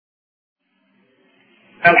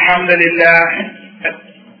الحمد لله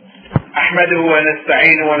أحمده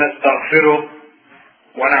ونستعينه ونستغفره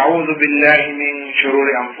ونعوذ بالله من شرور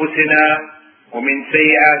أنفسنا ومن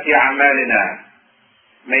سيئات أعمالنا.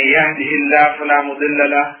 من يهده الله فلا مضل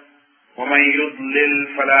له ومن يضلل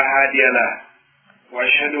فلا هادي له،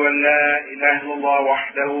 وأشهد أن لا إله إلا الله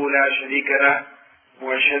وحده لا شريك له،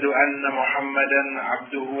 وأشهد أن محمدا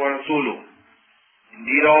عبده ورسوله.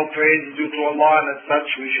 Indeed, all praise is due to Allah, and as such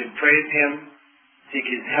we should praise Him, seek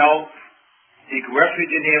His help, seek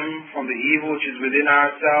refuge in Him from the evil which is within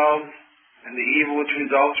ourselves and the evil which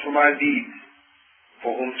results from our deeds.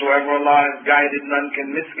 For whomsoever Allah has guided, none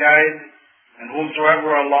can misguide, and whomsoever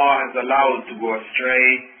Allah has allowed to go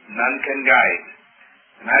astray, none can guide.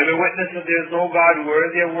 And I bear witness that there is no God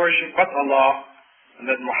worthy of worship but Allah, and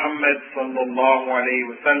that Muhammad sallallahu alayhi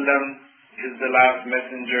wa sallam is the last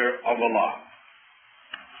messenger of Allah.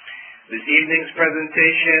 This evening's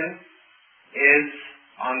presentation is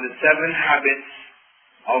on the 7 habits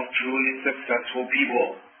of truly successful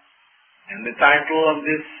people. And the title of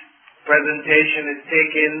this presentation is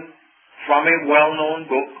taken from a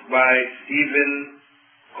well-known book by Stephen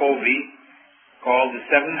Covey called The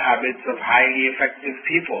 7 Habits of Highly Effective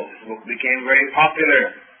People. This book became very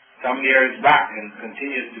popular some years back and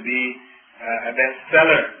continues to be a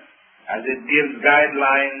bestseller as it gives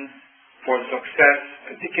guidelines for success,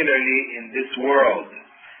 particularly in this world.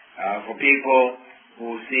 For people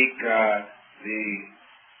who seek the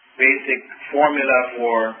basic formula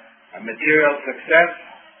for material success,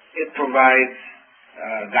 it provides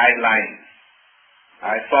guidelines.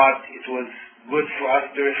 I thought it was good for us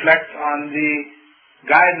to reflect on the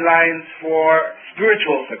guidelines for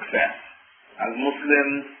spiritual success. As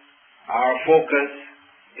Muslims, our focus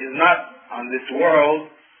is not on this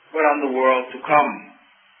world, but on the world to come.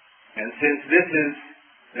 And since this is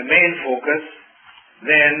the main focus,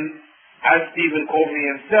 then, as Stephen Covey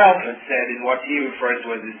himself has said in what he refers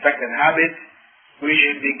to as his 2nd habit, we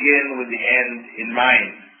should begin with the end in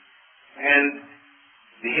mind. And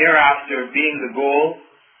the hereafter being the goal,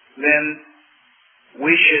 then we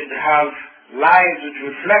should have lives which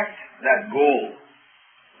reflect that goal.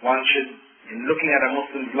 One should, in looking at a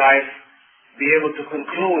Muslim's life, be able to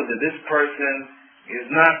conclude that this person is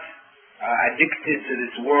not addicted to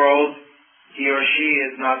this world. He or she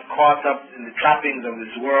is not caught up in the trappings of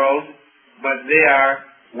this world, but they are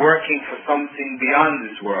working for something beyond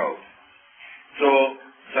this world. So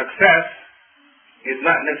success is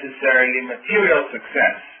not necessarily material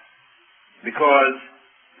success, because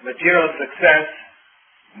material success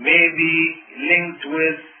may be linked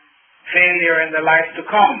with failure in the life to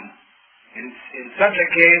come. In such a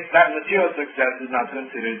case, that material success is not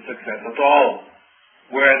considered success at all.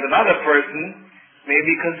 Whereas another person may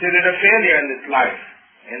be considered a failure in this life,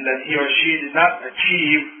 in that he or she did not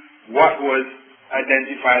achieve what was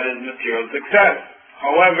identified as material success.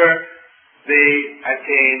 However, they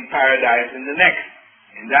attain paradise in the next.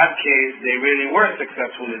 In that case, they really were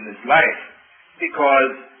successful in this life,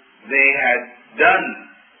 because they had done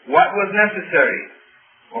what was necessary,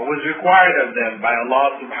 what was required of them by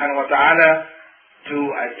Allah subhanahu wa ta'ala to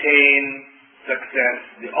attain success,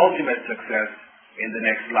 the ultimate success in the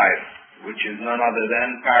next life, which is none other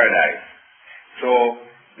than paradise. So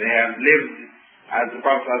they have lived, as the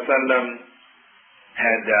Prophet ﷺ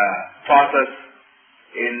had taught us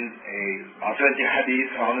in a authentic hadith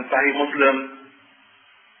from Sahih Muslim,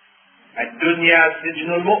 "Ad-dunya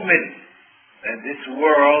sijnul mu'min," that this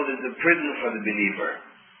world is a prison for the believer,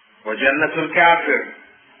 wa jannatul kafir,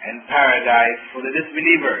 and paradise for the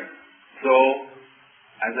disbeliever. So,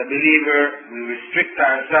 as a believer, we restrict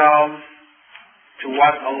ourselves to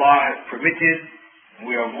what Allah has permitted,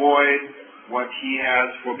 we avoid what He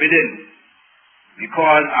has forbidden,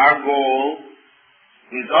 because our goal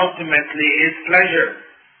is ultimately His pleasure.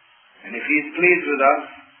 And if He is pleased with us,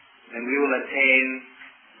 then we will attain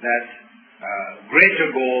that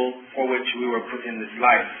greater goal for which we were put in this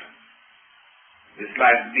life. This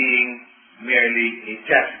life being merely a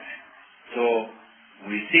test. So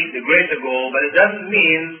we seek the greater goal, but it doesn't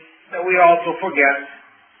mean that we also forget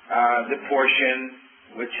the portion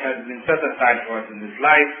which has been set aside for us in this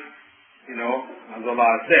life. You know, as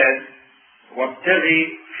Allah said, وَابْتَغِي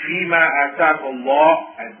فِي مَا آتَاكَ اللَّهُ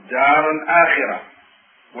الدَّارَ الْآخِرَةِ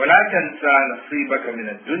وَلَا تَنْسَى نَصِيبَكَ مِنَ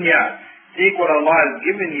الدُّنْيَا. Seek what Allah has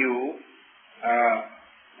given you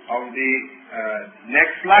of the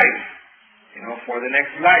next life, for the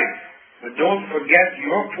next life. But don't forget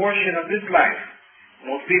your portion of this life.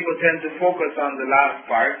 Most people tend to focus on the last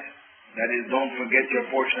part, that is, don't forget your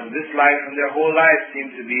portion of this life, and their whole life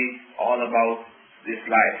seems to be all about this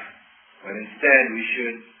life. But instead, we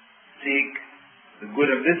should seek the good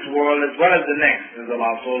of this world as well as the next. As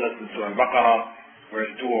Allah told us in Surah Al-Baqarah,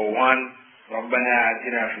 verse 201, رَبَّنَا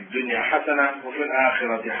آتِنَا فِي الدُّنْيَا حَسَنَةً وَفِي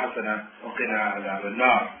الْآخِرَةِ حَسَنَةً وَقِنَا عَذَابَ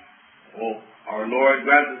النَّارِ. Oh, our Lord,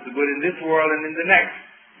 grant us the good in this world and in the next,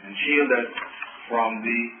 and shield us from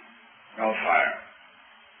the hellfire.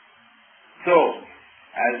 So,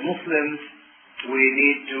 as Muslims, we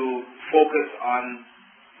need to focus on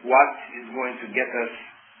what is going to get us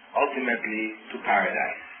ultimately to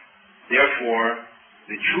paradise. Therefore,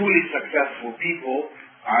 the truly successful people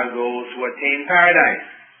are those who attain paradise.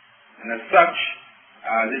 And as such,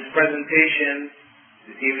 this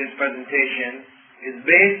evening's presentation, is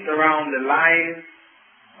based around the lives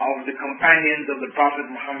of the companions of the Prophet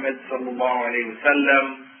Muhammad sallallahu alaihi wasallam,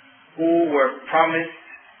 who were promised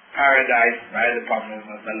paradise by the Prophet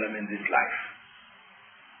sallallahu alaihi wasallam in this life.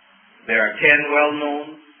 There are 10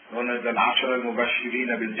 known as Al-Ashara Al-Mubashirin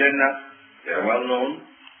Bil-Jannah. They are well known.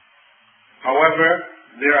 However,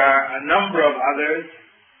 there are a number of others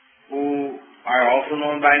who are also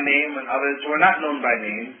known by name and others who are not known by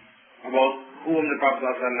name, about whom the Prophet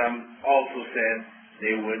ﷺ also said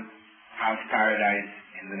they would have paradise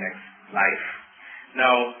in the next life.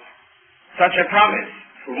 Now, such a promise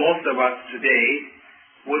for most of us today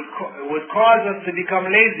would cause us to become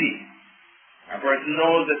lazy. A person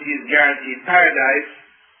knows that he is guaranteed paradise,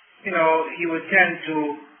 he would tend to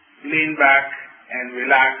lean back and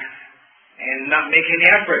relax and not make any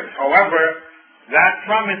effort. However, that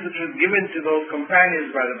promise which was given to those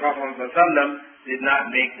companions by the Prophet ﷺ did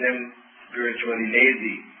not make them spiritually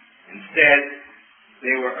lazy. Instead,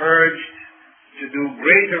 they were urged to do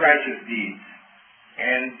greater righteous deeds,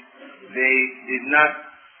 and they did not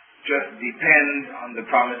just depend on the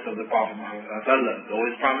promise of the Prophet Muhammad ﷺ, though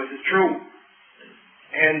his promise is true.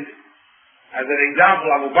 And as an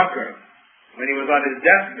example, Abu Bakr, when he was on his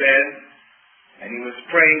deathbed and he was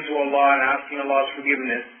praying to Allah and asking Allah's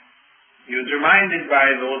forgiveness, he was reminded by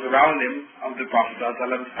those around him of the Prophet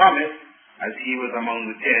ﷺ's promise, as he was among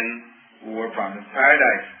the 10 who were promised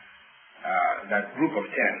paradise, that group of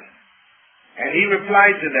 10. And he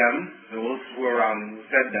replied to them, those who were around him, who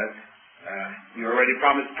said that, you already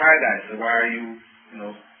promised paradise, so why are you,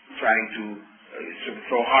 trying to,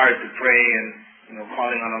 so hard to pray and,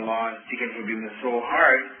 calling on Allah and seeking forgiveness so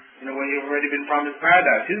hard, when you've already been promised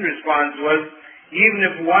paradise? His response was, even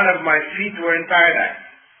if one of my feet were in paradise,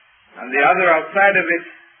 and the other outside of it,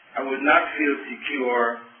 I would not feel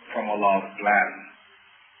secure from Allah's plan.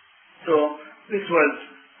 So, this was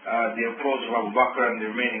the approach of Abu Bakr and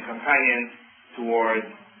the remaining companions towards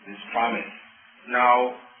this promise.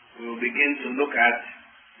 Now, we will begin to look at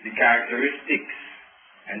the characteristics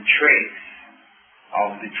and traits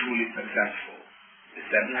of the truly successful, the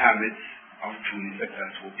 7 habits of truly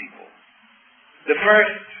successful people. The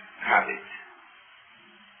first habit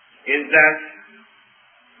is that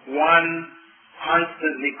one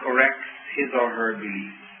constantly corrects his or her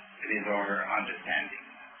beliefs, his or her understanding.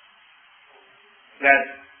 That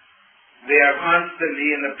they are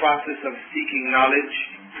constantly in the process of seeking knowledge,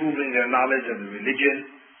 improving their knowledge of the religion,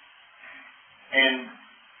 and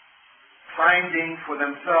finding for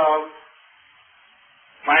themselves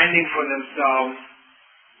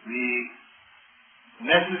the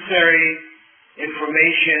necessary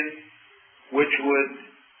information which would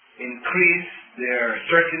increase their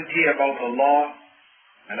certainty about Allah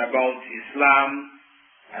and about Islam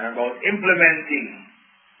and about implementing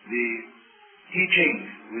the teachings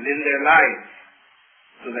within their lives,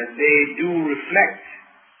 so that they do reflect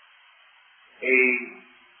a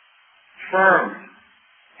firm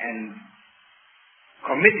and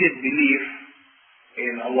committed belief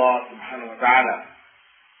in Allah subhanahu wa ta'ala.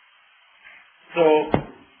 So,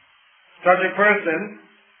 such a person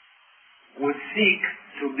would seek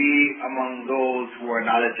to be among those who are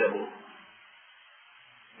knowledgeable,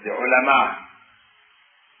 the ulama,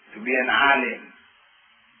 to be an alim,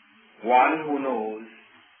 one who knows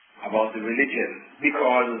about the religion,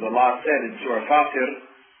 because as Allah said in Surah Fatir,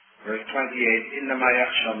 verse 28, إِنَّمَا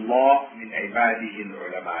يَخْشَى اللَّهِ مِنْ عِبَادِهِ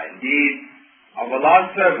الْعُلَمَاءِ. Indeed, of Allah's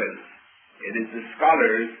servants, it is the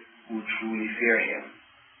scholars who truly fear Him.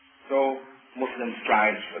 So, Muslim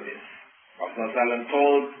strives for this. Prophet ﷺ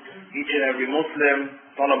told each and every Muslim,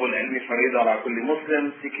 طَلَبُ الْعِلْمِ فَرِيضَةٌ عَلَى كُلِّ مُسْلِمٍ,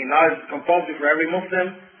 seeking knowledge is compulsory for every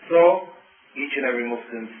Muslim, so each and every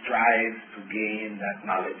Muslim strives to gain that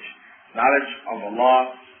knowledge. Knowledge of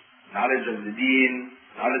Allah, knowledge of the Deen,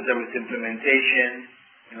 knowledge of its implementation,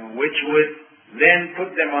 which would then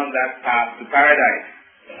put them on that path to paradise.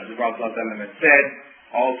 As the Prophet ﷺ had said,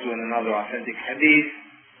 also in another authentic hadith,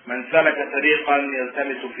 مَنْ سَلَكَ طَرِيقًا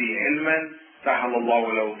يَلْتَمِسُ فِيهِ عِلْمًا سَهَلَ اللَّهُ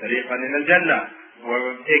لَهُ طَرِيقًا إِلَى الْجَنَّةِ.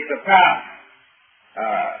 Whoever takes a path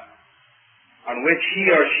on which he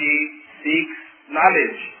or she seeks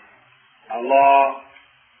knowledge, Allah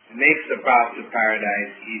makes the path to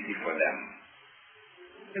paradise easy for them.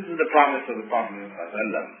 This is the promise of the Prophet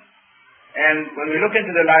ﷺ. And when we look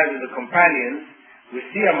into the lives of the companions, we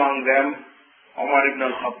see among them Umar ibn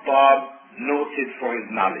al-Khattab, noted for his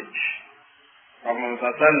knowledge. Prophet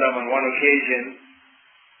ﷺ on one occasion,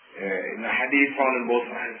 in a hadith found in both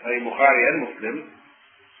Sahih Bukhari and Muslim,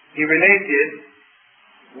 he related,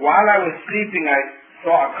 while I was sleeping, I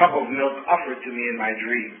saw a cup of milk offered to me in my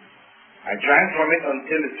dream. I drank from it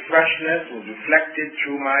until its freshness was reflected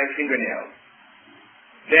through my fingernails.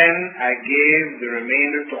 Then I gave the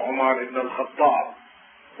remainder to Umar ibn al-Khattab.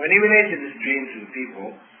 When he related this dream to the people,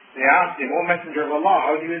 they asked him, "O Messenger of Allah,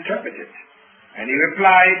 how do you interpret it?" And he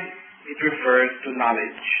replied, "It refers to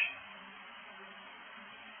knowledge."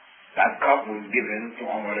 That cup was given to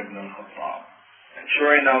Umar ibn al-Khattab. And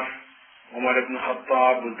sure enough, Umar ibn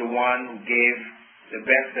al-Khattab was the one who gave the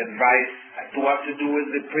best advice as to what to do with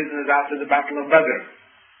the prisoners after the Battle of Badr.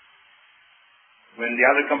 When the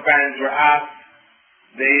other companions were asked,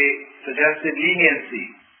 they suggested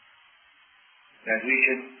leniency, that we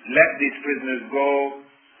should let these prisoners go,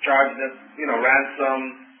 charge them, ransom,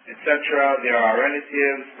 etc. They are our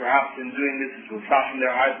relatives. Perhaps in doing this, it will soften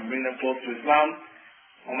their hearts and bring them close to Islam.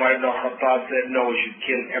 Umar ibn al-Khattab said, no, we should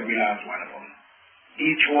kill every last one of them.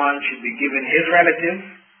 Each one should be given his relative,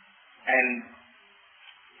 and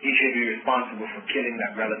he should be responsible for killing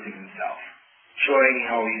that relative himself, showing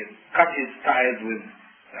how he has cut his ties with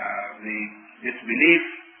the disbelief.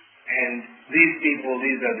 And these people,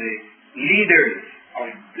 these are the leaders of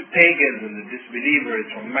the pagans and the disbelievers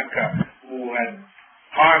from Mecca who had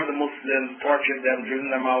harmed the Muslims, tortured them, driven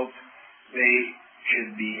them out. They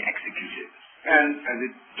should be executed. And as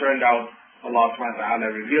it turned out, Allah subhanahu wa ta'ala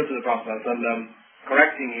revealed to the Prophet ﷺ,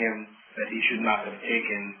 correcting him that he should not have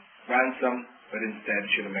taken ransom, but instead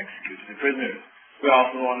should have executed the prisoners. We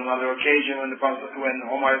also know on another occasion when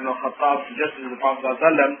Umar ibn al-Khattab suggested to the Prophet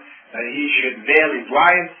ﷺ that he should veil his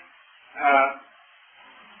wives,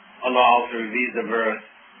 Allah also revealed the verse,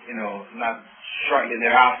 not shortly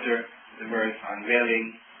thereafter, the verse on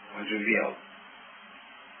veiling was revealed.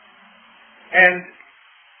 And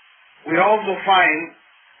we also find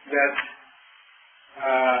that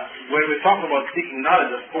when we talk about seeking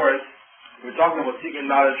knowledge, of course, we're talking about seeking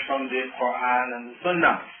knowledge from the Quran and the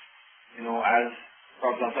Sunnah. As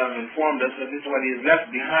Prophet ﷺ informed us that this is what he has left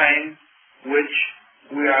behind, which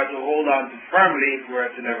we are to hold on to firmly if we are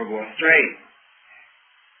to never go astray.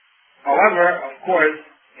 However, of course,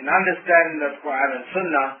 in understanding that Quran and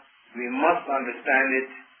Sunnah, we must understand it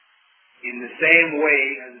in the same way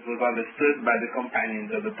as it was understood by the companions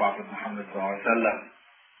of the Prophet Muhammad ﷺ.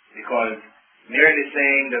 Because merely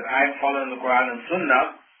saying that I'm following the Quran and Sunnah,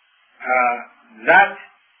 that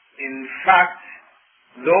in fact,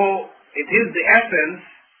 though it is the essence,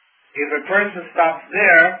 if a person stops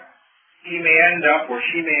there, he may end up, or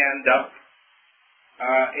she may end up,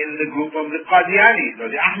 in the group of the Qadianis or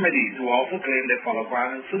the Ahmadis, who also claim they follow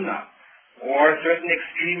Quran and Sunnah, or certain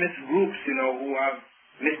extremist groups, who have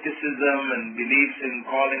mysticism and beliefs in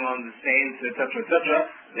calling on the saints, etc., etc.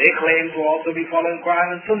 They claim to also be following Quran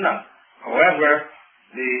and Sunnah. However,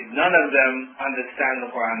 none of them understand the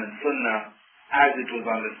Quran and Sunnah as it was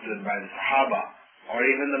understood by the Sahaba, or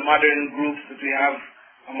even the modern groups that we have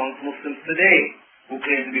amongst Muslims today, who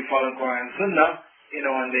claim to be following Quran and Sunnah,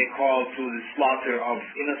 and they call to the slaughter of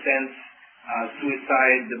innocents,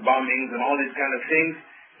 suicide, the bombings, and all these kind of things.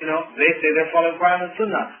 They say they're following Quran and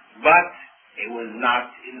Sunnah, but it was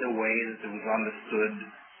not in the way that it was understood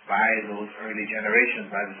by those early generations,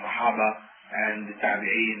 by the Sahaba and the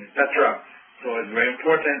Tabi'een, etc. So it's very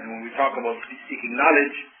important when we talk about seeking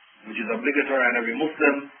knowledge, which is obligatory on every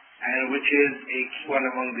Muslim, and which is one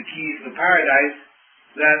among the keys to paradise,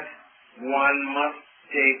 that one must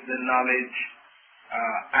take the knowledge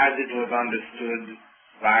as it was understood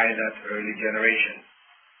by that early generation.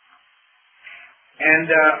 And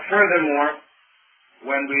furthermore,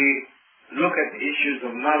 when we look at the issues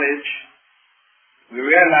of knowledge, we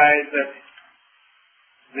realize that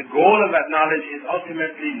the goal of that knowledge is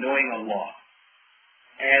ultimately knowing Allah.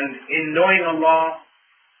 And in knowing Allah,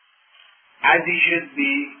 as He should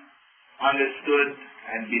be understood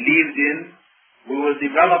and believed in, we will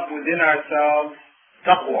develop within ourselves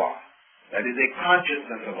taqwa, that is a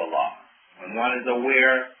consciousness of Allah. When one is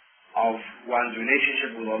aware of one's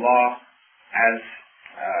relationship with Allah as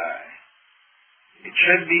it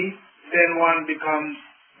should be, then one becomes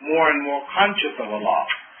more and more conscious of Allah.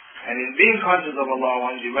 And in being conscious of Allah,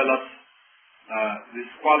 one develops this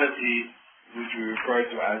quality which we refer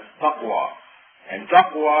to as taqwa. And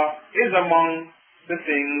taqwa is among the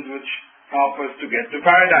things which help us to get to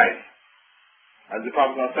paradise. As the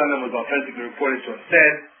Prophet ﷺ was authentically reported to have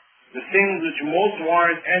said, the things which most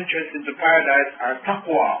warrant entrance into paradise are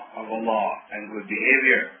taqwa of Allah and good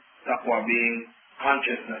behavior. Taqwa being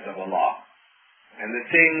consciousness of Allah. And the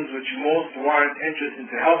things which most warrant entrance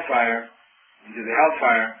into the hellfire,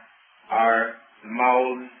 are the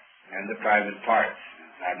mouths and the private parts.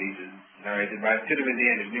 Hadith is narrated by Tirmidhi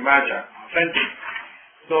and Ibn Majah, authentic.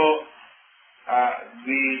 So,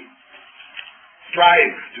 we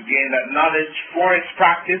strive to gain that knowledge for its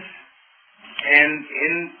practice, and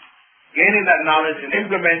in gaining that knowledge and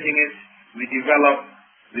implementing it, we develop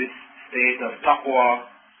this state of taqwa,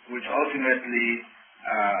 which ultimately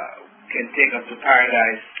can take us to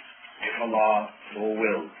paradise if Allah so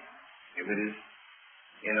wills, if it is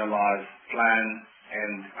in Allah's plan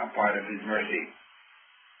and a part of His mercy.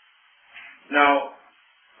 Now,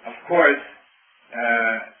 of course,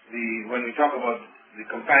 when we talk about the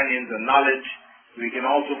companions of knowledge, we can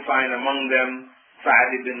also find among them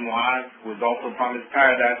Sa'd ibn Mu'adh, who was also promised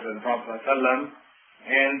paradise by the Prophet ﷺ,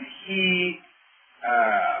 and he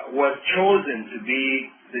was chosen to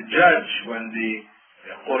be the judge when the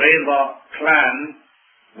Qurayza clan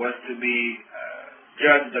was to be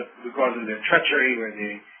judged because of their treachery, where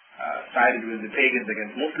they sided with the pagans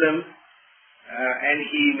against Muslims, and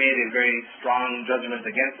he made a very strong judgment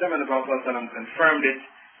against them, and the Prophet ﷺ confirmed it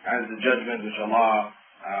as the judgment which Allah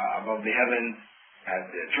above the heavens had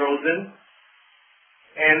chosen.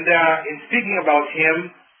 And in speaking about him,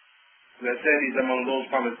 we have said he's among those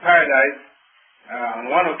promised paradise. On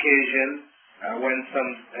one occasion, when some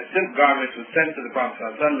silk garment was sent to the Prophet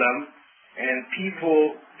ﷺ, and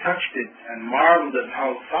people touched it and marveled at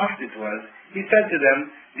how soft it was, he said to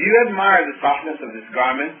them, "Do you admire the softness of this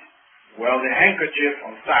garment? Well, the handkerchief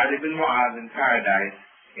of Sa'd ibn Mu'adh in paradise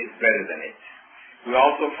is better than it." We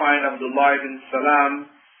also find Abdullah ibn Salam,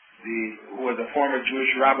 who was a former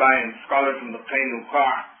Jewish rabbi and scholar from the Qaynuqa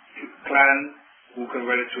clan, who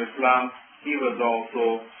converted to Islam. He was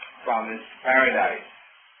also promised paradise.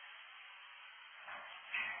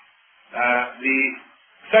 The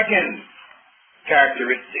second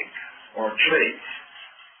characteristic or trait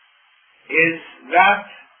is that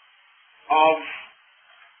of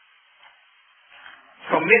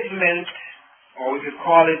commitment, or we could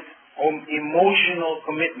call it emotional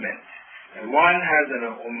commitment. And one has an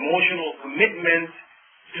emotional commitment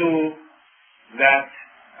to that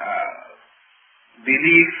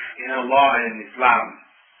belief in Allah and in Islam.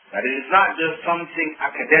 That it is not just something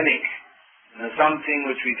academic, something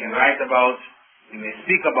which we can write about, we may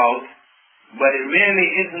speak about, but it really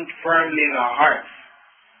isn't firmly in our hearts.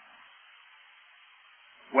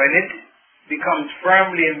 When it becomes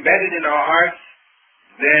firmly embedded in our hearts,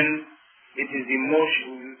 then it is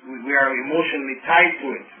we are emotionally tied to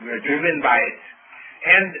it. We are driven by it.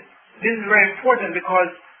 And this is very important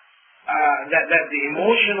because that the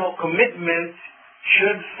emotional commitment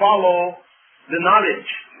should follow the knowledge.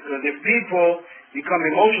 Because if people become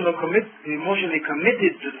emotionally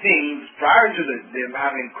committed to things prior to them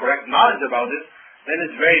having correct knowledge about it, then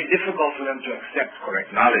it's very difficult for them to accept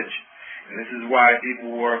correct knowledge. And this is why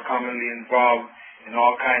people who are commonly involved in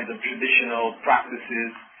all kinds of traditional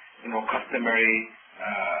practices, customary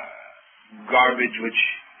garbage which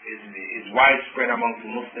is widespread amongst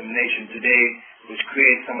the Muslim nation today, which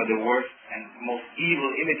creates some of the worst and most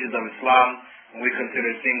evil images of Islam. When we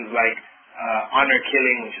consider things like honor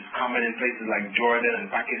killing, which is common in places like Jordan and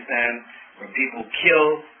Pakistan, where people kill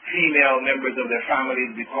female members of their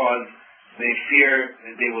families because they fear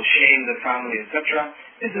that they will shame the family, etc.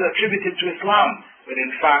 This is attributed to Islam, but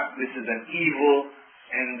in fact this is an evil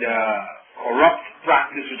and corrupt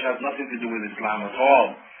practice which has nothing to do with Islam at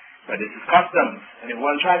all. But this is customs, and if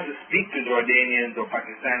one tries to speak to Jordanians or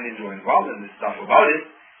Pakistanis who are involved in this stuff about it,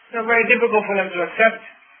 it's very difficult for them to accept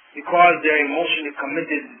because they're emotionally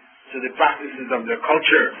committed to the practices of their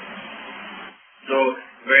culture. So,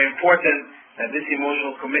 very important that this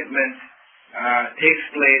emotional commitment takes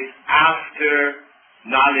place after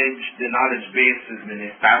the knowledge base has been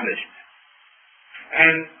established.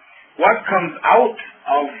 And what comes out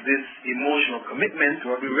of this emotional commitment,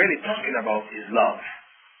 what we're really talking about, is love.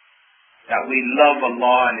 That we love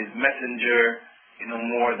Allah and His Messenger,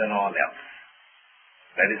 more than all else.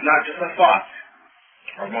 That is not just a thought.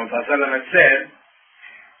 Our Prophet has said,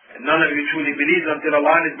 none of you truly believes until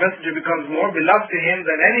Allah and His Messenger becomes more beloved to Him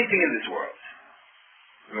than anything in this world.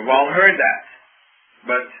 We've all heard that.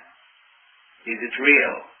 But is it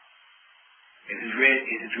real? Is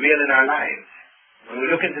it real in our lives? When we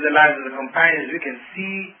look into the lives of the companions, we can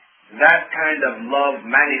see that kind of love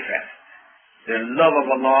manifest. Their love of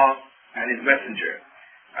Allah and His Messenger.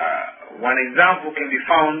 One example can be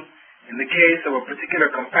found in the case of a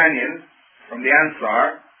particular companion from the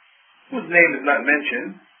Ansar, whose name is not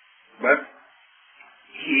mentioned, but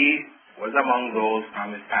he was among those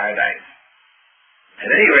promised paradise.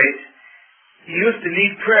 At any rate, he used to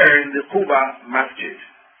lead prayer in the Quba Masjid.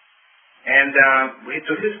 And it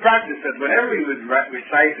was his practice that whenever he would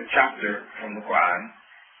recite a chapter from the Quran,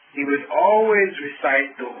 he would always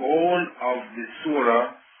recite the whole of the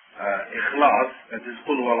surah Ikhlas, that is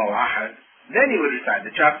Qul Huwallahu Ahad. Then he would recite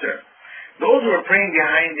the chapter. Those who were praying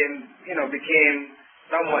behind him, became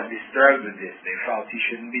somewhat disturbed with this. They felt he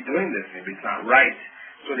shouldn't be doing this. Maybe it's not right.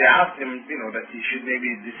 So they asked him, that he should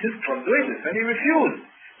maybe desist from doing this, and he refused.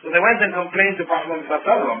 So they went and complained to Prophet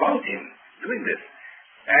Muhammad about him doing this.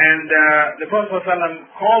 And the Prophet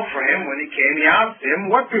ﷺ called for him. When he came, he asked him,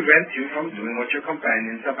 what prevents you from doing what your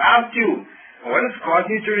companions have asked you? And what has caused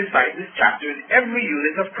you to recite this chapter in every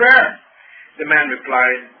unit of prayer? The man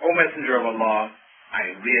replied, O Messenger of Allah,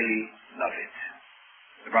 I really love it.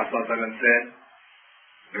 The Prophet ﷺ said,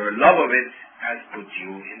 your love of it has put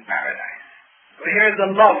you in paradise. So here's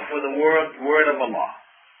the love for the word of Allah.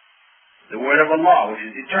 The word of Allah, which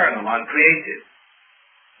is eternal, uncreated.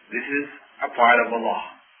 This is a part of Allah.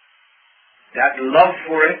 That love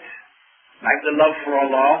for it, like the love for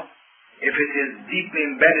Allah, if it is deeply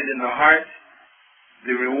embedded in the heart,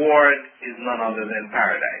 the reward is none other than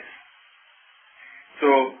paradise. So,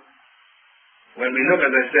 when we look, as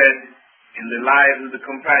I said, in the lives of the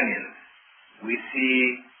companions, we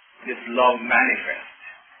see this love manifest.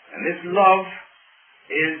 And this love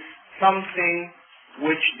is something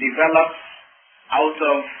which develops out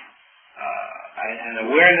of an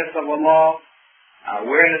awareness of Allah,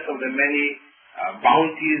 awareness of the many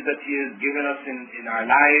bounties that He has given us in our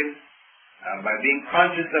lives, by being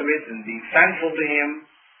conscious of it and being thankful to Him,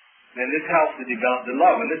 then this helps to develop the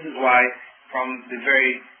love. And this is why from the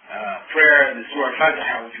very prayer, the Surah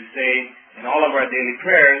Al-Fatiha, which we say in all of our daily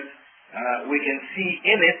prayers, we can see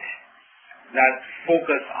in it that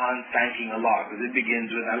focus on thanking Allah, because it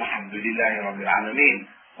begins with Alhamdulillahi Rabbil Alameen.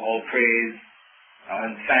 All praise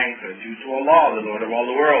and thanks are due to Allah, the Lord of all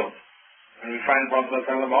the worlds. And we find Prophet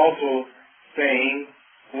ﷺ also saying,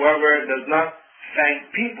 whoever does not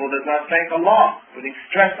thank people does not thank Allah, putting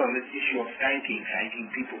stress on this issue of thanking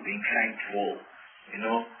people, being thankful.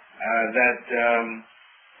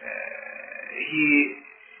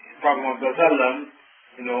 Prophet Muhammad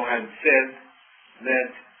had said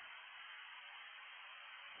that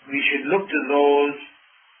we should look to those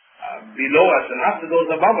below us and not to those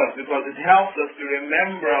above us, because it helps us to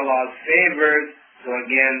remember Allah's favors, so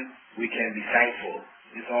again we can be thankful.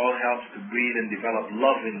 This all helps to breed and develop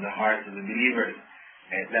love in the hearts of the believers.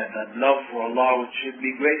 And that love for Allah, which should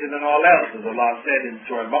be greater than all else. As Allah said in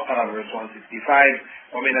Surah Al-Baqarah, verse 165,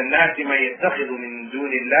 وَمِنَ النَّاسِ مَنْ يَتَّخِذُ مِنْ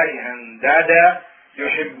دُونِ اللَّهِ أَنْدَادًا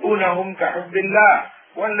يُحِبُّونَهُمْ كَحُبِّ اللَّهِ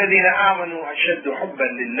وَالَّذِينَ آمَنُوا أَشَدُّ حُبًّا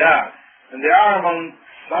لِلَّهِ. And there are among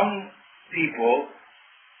some people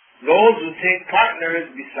those who take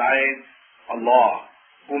partners besides Allah,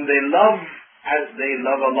 whom they love as they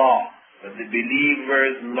love Allah. But the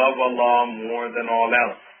believers love Allah more than all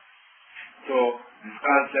else. So, this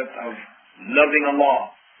concept of loving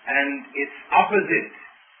Allah and its opposite,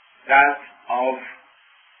 that of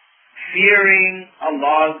fearing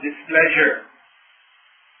Allah's displeasure.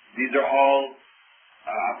 These are all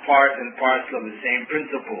part and parcel of the same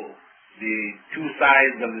principle, the two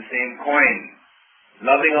sides of the same coin.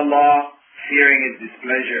 Loving Allah, fearing His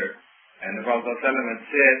displeasure. And the Prophet ﷺ had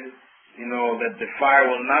said, that the fire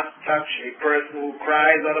will not touch a person who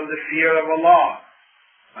cries out of the fear of Allah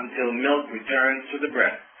until milk returns to the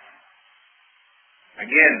breast.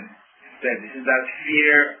 Again, it said, this is that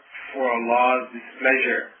fear for Allah's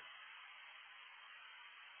displeasure.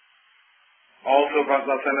 Also, Prophet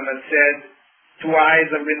ﷺ had said, 2 eyes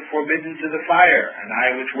have been forbidden to the fire, an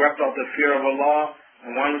eye which wept out the fear of Allah,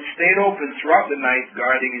 and one which stayed open throughout the night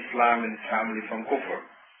guarding Islam and his family from kufr.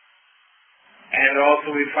 And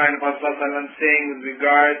also we find Prophet ﷺ saying with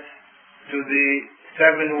regards to the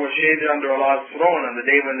 7 who were shaded under Allah's throne on the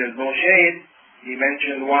day when there's no shade, he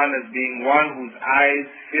mentioned one as being one whose eyes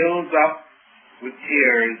fills up with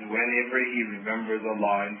tears whenever he remembers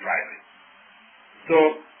Allah in private. So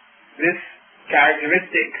this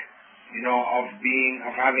characteristic,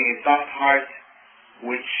 of having a soft heart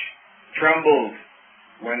which trembles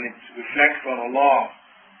when it reflects on Allah,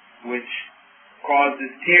 which causes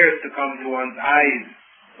tears to come to one's eyes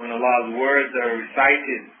when Allah's words are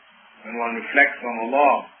recited, when one reflects on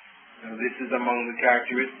Allah. This is among the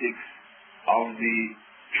characteristics of the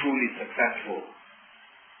truly successful.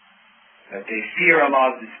 That they fear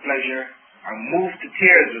Allah's displeasure, are moved to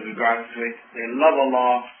tears with regards to it. They love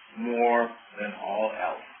Allah more than all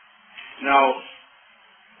else. Now,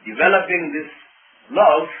 developing this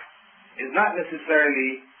love is not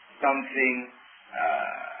necessarily something,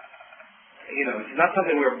 it's not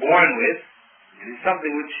something we're born with. It is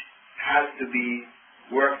something which has to be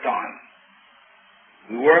worked on.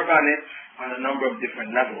 We work on it on a number of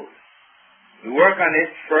different levels. We work on it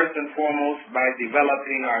first and foremost by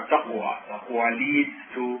developing our taqwa. Taqwa leads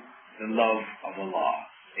to the love of Allah.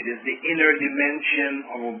 It is the inner dimension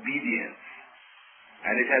of obedience,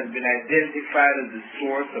 and it has been identified as the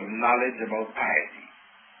source of knowledge about piety.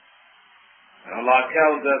 And Allah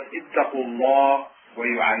tells us, ittaqullah wa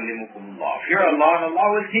yu'allimukumullah. Fear Allah and Allah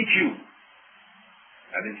will teach you.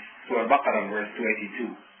 That is Surah Baqarah verse 282.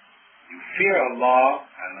 You fear Allah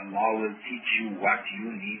and Allah will teach you what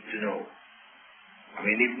you need to know. I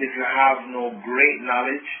mean, even if you have no great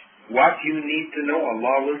knowledge, what you need to know,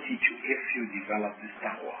 Allah will teach you if you develop this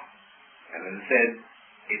taqwa. And as I said,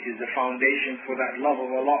 it is the foundation for that love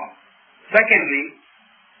of Allah. Secondly,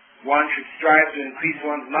 one should strive to increase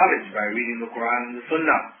one's knowledge by reading the Quran and the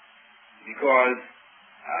Sunnah. Because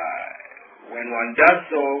when one does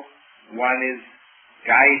so, one is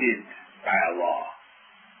guided by Allah.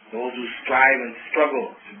 Those who strive and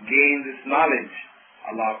struggle to gain this knowledge,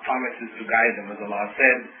 Allah promises to guide them, as Allah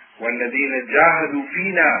said, وَالَّذِينَ جَاهَدُوا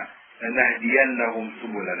فِينَا لَنَهْدِيَنَّهُمْ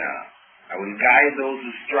سُبُلَنَا. I will guide those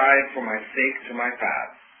who strive for my sake to my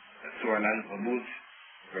path. That's Surah Al-Ankabut,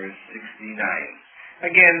 verse 69.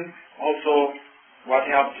 Again, also, what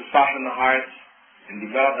helps to soften the heart and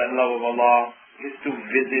develop that love of Allah is to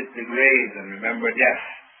visit the graves and remember death.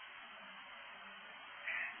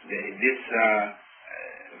 This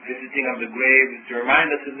visiting of the grave is to remind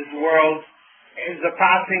us that this world is a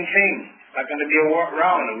passing thing. It's not going to be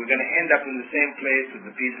around, and we're going to end up in the same place as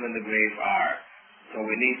the people in the grave are. So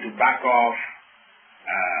we need to back off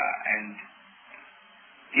and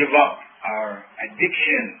give up our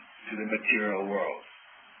addiction to the material world.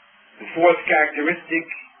 The fourth characteristic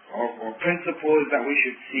or principle is that we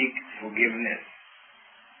should seek forgiveness.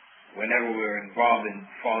 Whenever we're involved in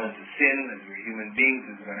falling into sin, as we're human beings,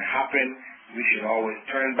 it's going to happen. We should always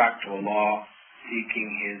turn back to Allah, seeking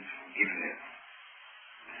His forgiveness.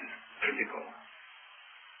 This is critical.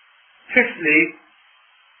 Fifthly,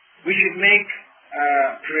 we should make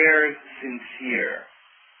prayers sincere.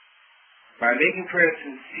 By making prayers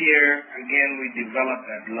sincere, again, we develop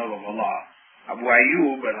that love of Allah. Abu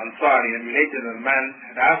Ayyub al-Ansari, and related a man,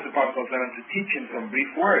 had asked the Prophet ﷺ to teach him some brief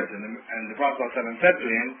words, and the Prophet ﷺ said to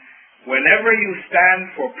him, whenever you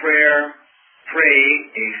stand for prayer, pray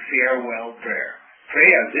a farewell prayer. Pray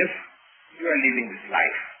as if you are leaving this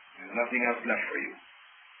life. There's nothing else left for you.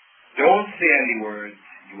 Don't say any words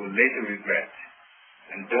you will later regret,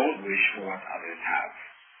 and don't wish for what others have.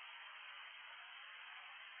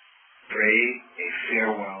 Pray a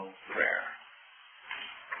farewell prayer.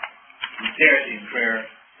 Sincerity in prayer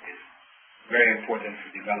is very important for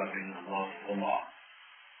developing the love of Allah.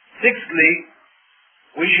 Sixthly,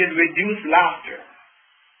 we should reduce laughter.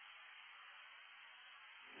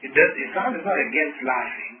 Islam is not against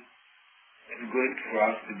laughing. It's good for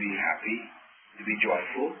us to be happy, to be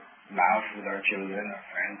joyful, laugh with our children, our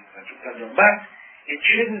friends, etc., etc. But it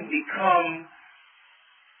shouldn't become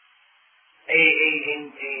a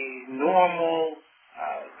normal,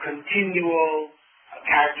 continual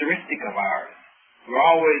characteristic of ours. We're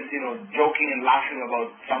always, joking and laughing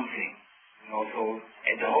about something. So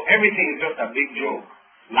everything is just a big joke.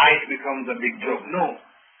 Life becomes a big joke. No.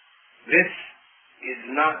 This is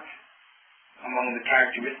not among the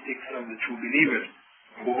characteristics of the true believers.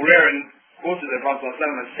 Abu Hurairah quoted the Prophet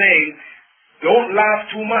ﷺ as saying, don't laugh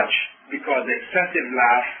too much, because excessive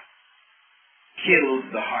laugh kills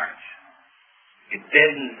the heart. It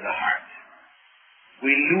deadens the heart.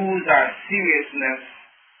 We lose our seriousness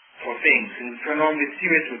for things. And if we're normally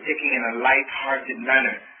serious, we're taking in a light-hearted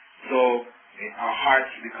manner. So our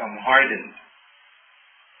hearts become hardened.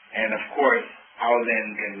 And of course, how then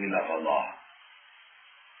can we love Allah?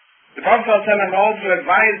 The Prophet ﷺ also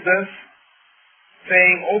advised us,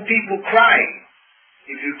 saying, "O people, cry.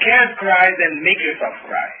 If you can't cry, then make yourself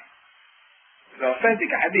cry." The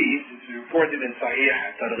authentic hadith is reported in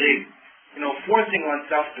Sahih Targhib. Forcing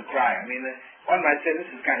oneself to cry. I mean, one might say this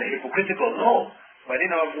is kind of hypocritical. No. But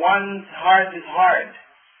if one's heart is hard,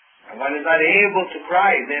 and one is not able to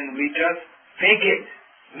cry, then we just fake it.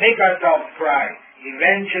 Make ourselves cry.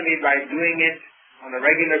 Eventually, by doing it on a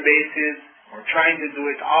regular basis, or trying to do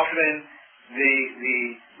it often,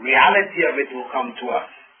 the reality of it will come to us.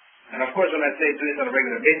 And of course, when I say do it on a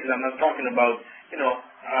regular basis, I'm not talking about,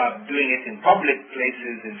 doing it in public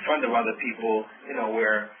places in front of other people,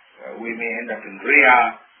 where we may end up in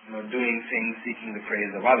riya, doing things, seeking the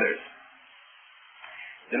praise of others.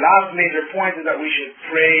 The last major point is that we should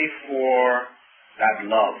pray for that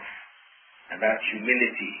love and that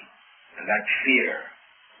humility and that fear.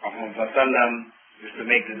 Prophet Muhammad used to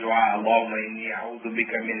make the dua, Allahumma inni a'udhu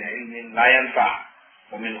bika min ilmin la yanfa'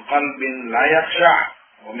 wa min qalbin la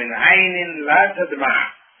yakhsha' wa min aynin la tadma'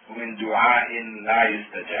 wa min du'a'in la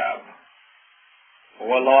yustajab. O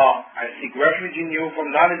Allah, I seek refuge in you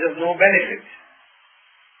from knowledge of no benefit,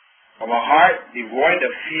 from a heart devoid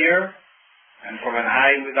of fear, and from an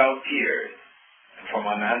eye without tears, and from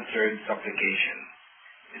unanswered supplication.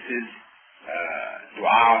 This is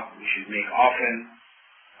dua we should make often.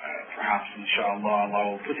 Perhaps, inshallah, Allah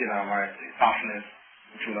will put in our hearts a softness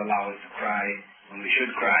which will allow us to cry when we should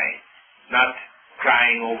cry. Not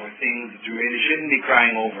crying over things that you really shouldn't be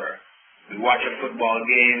crying over. We watch a football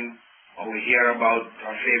game, or we hear about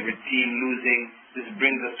our favorite team losing. This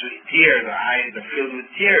brings us to tears. Our eyes are filled with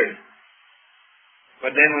tears.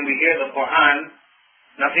 But then when we hear the Quran,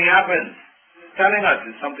 nothing happens. It's telling us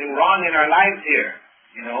there's something wrong in our lives here.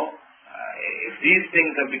 If these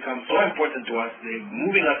things have become so important to us, they're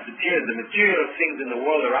moving us to tears. The material things in the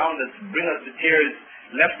world around us bring us to tears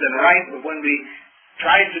left and right. But when we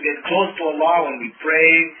try to get close to Allah, when we pray,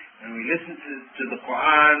 when we listen to the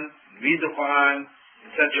Quran, read the Quran,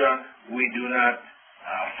 etc., we do not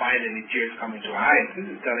find any tears coming to our eyes. This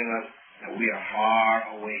is telling us that we are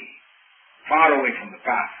far away from the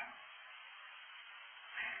path.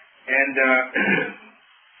 And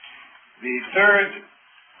the third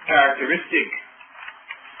characteristic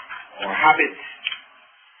or habit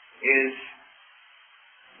is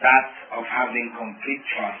that of having complete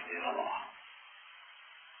trust in Allah.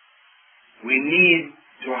 We need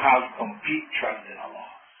to have complete trust in Allah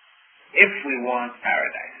if we want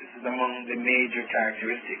paradise. This is among the major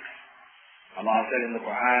characteristics. Allah said in the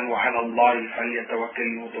Quran, وَعَلَى اللَّهِ فَلْيَتَوَكَّلِ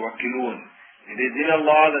الْمُتَوَكِّلُونَ. It is in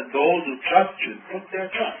Allah that those who trust should put their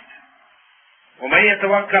trust. وَمَنْ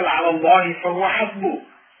يَتَوَكَّلْ عَلَى اللَّهِ فَهُوَ حَسْبُهُ.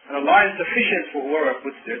 And Allah is sufficient for whoever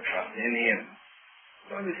puts their trust in Him.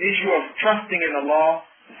 So this issue of trusting in Allah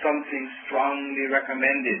is something strongly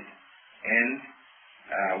recommended. And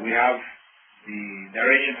we have the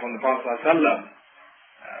narration from the Prophet ﷺ,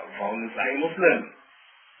 from the Sahih Muslim,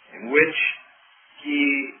 in which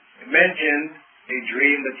he mentioned a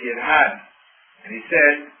dream that he had had. And he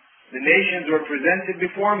said, the nations were presented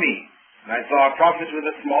before me, and I saw a prophet with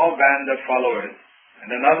a small band of followers, and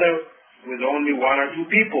another with only one or two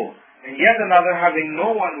people, and yet another having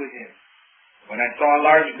no one with him. When I saw a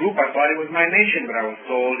large group, I thought it was my nation, but I was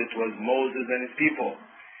told it was Moses and his people.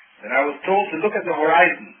 Then I was told to look at the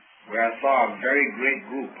horizon, where I saw a very great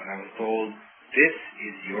group, and I was told, this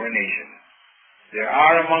is your nation. There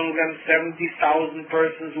are among them 70,000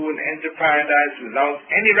 persons who will enter paradise without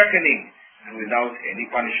any reckoning and without any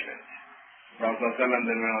punishment. Prophet ﷺ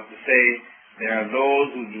then went on to say, there are those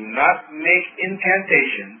who do not make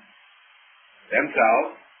incantations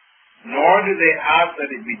themselves, nor do they ask that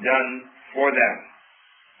it be done for them,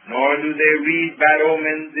 nor do they read bad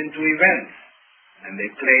omens into events, and they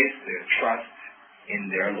place their trust in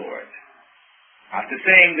their Lord. After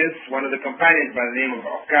saying this, one of the companions by the name of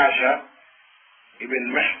Ukasha ibn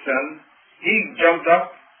Mihsan, he jumped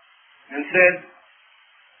up and said,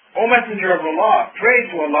 O Messenger of Allah,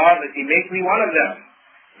 pray to Allah that He make me one of them.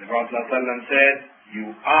 The Prophet ﷺ said,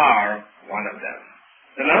 you are one of them.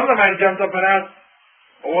 Then another man jumped up and asked,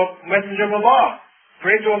 O Messenger of Allah,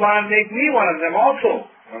 pray to Allah and make me one of them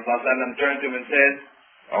also. The Prophet ﷺ turned to him and said,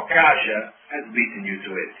 Ukasha has beaten you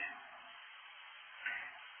to it.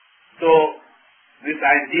 So, this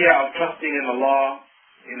idea of trusting in Allah,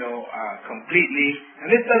 completely,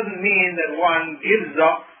 and this doesn't mean that one gives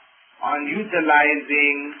up on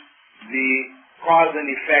utilizing the cause and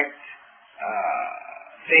effect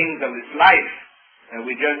things of this life. And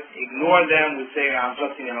we just ignore them. We say, I'm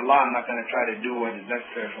trusting in Allah, I'm not going to try to do what is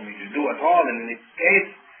necessary for me to do at all. And in this case,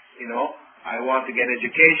 I want to get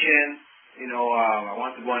education, I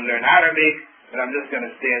want to go and learn Arabic, but I'm just going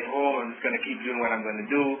to stay at home, I'm just going to keep doing what I'm going to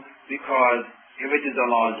do, because if it is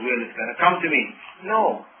Allah's will, it's going to come to me.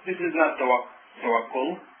 No, this is not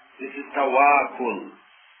tawakkul. This is tawakkul.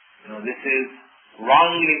 This is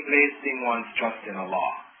wrongly placing one's trust in Allah.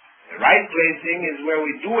 The right placing is where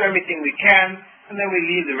we do everything we can, and then we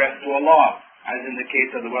leave the rest to Allah. As in the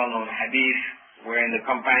case of the well-known hadith, wherein the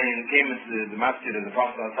companion came into the masjid of the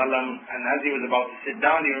Prophet ﷺ, and as he was about to sit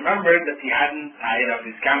down, he remembered that he hadn't tied up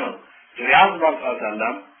his camel. So he asked the Prophet ﷺ,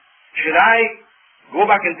 should I go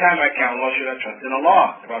back in time my camel, or should I trust in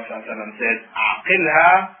Allah? The Prophet ﷺ said, Aqilha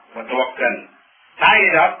wa tawakkal. Tie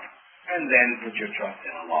it up, and then put your trust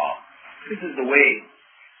in Allah. This is the way.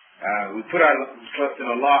 We put our trust in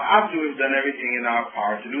Allah after we've done everything in our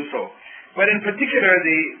power to do so. But in particular,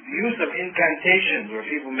 the use of incantations, where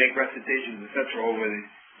people make recitations, etc., over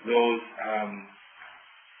those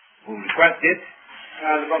who request it.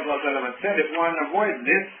 The Prophet ﷺ said, if one avoids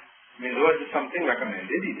this, I mean, though it is something recommended,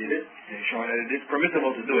 he did it, showing that it is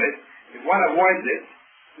permissible to do it. If one avoids it,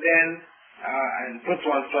 then, and puts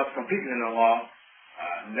one's trust completely in Allah,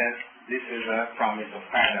 then this is a promise of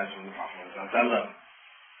paradise from the Prophet ﷺ.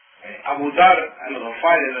 Abu Dhar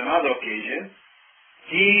al-Ghafari, on another occasion,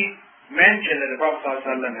 he mentioned that the Prophet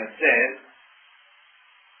ﷺ had said,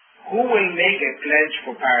 who will make a pledge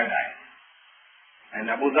for paradise? And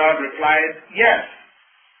Abu Dhar replied, yes.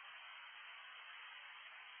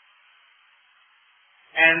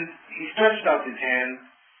 And he stretched out his hand.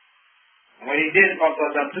 When he did, the Prophet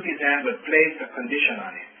ﷺ took his hand but placed a condition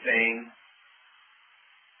on it, saying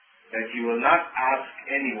that you will not ask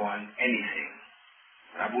anyone anything.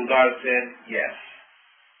 Abu Dhar said, yes.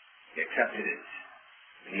 He accepted it.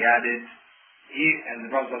 He added, and the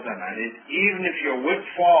Prophet ﷺ added, even if your whip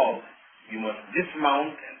falls, you must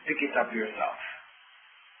dismount and pick it up yourself.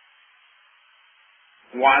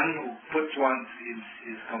 One who puts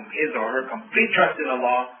his or her complete trust in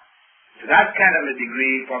Allah, to that kind of a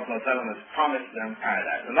degree, Prophet ﷺ has promised them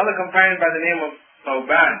paradise. Another companion by the name of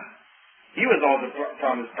Thawban, he was also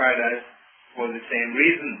promised paradise for the same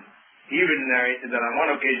reason. He even narrated that on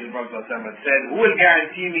one occasion the Prophet ﷺ had said, who will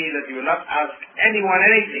guarantee me that you will not ask anyone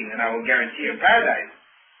anything and I will guarantee you paradise?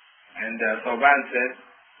 And Thawban said,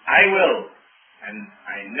 I will, and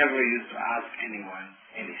I never used to ask anyone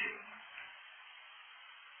anything.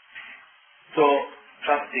 So,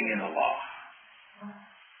 trusting in Allah.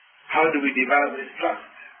 How do we develop this trust?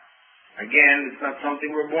 Again, it's not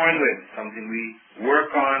something we're born with, something we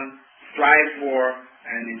work on, strive for,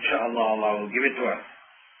 and inshallah Allah will give it to us.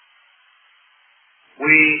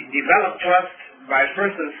 We develop trust by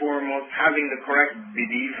first and foremost having the correct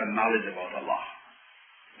belief and knowledge about Allah.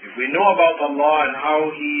 If we know about Allah and how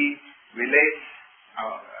He relates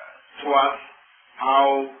to us,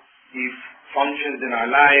 how He functions in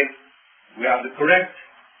our lives, we have the correct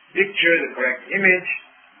picture, the correct image,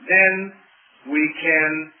 then we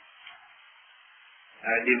can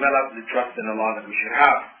develop the trust in Allah that we should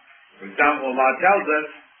have. For example, Allah tells us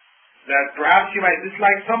that perhaps you might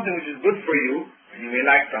dislike something which is good for you, and you may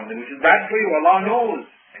like something which is bad for you. Allah knows,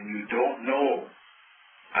 and you don't know.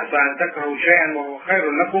 عسى أن تكرهوا شيئا وهو خير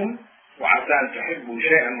لكم وعسى أن تحبوا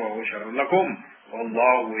شيئا وهو شر لكم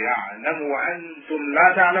والله يعلم وأنتم لا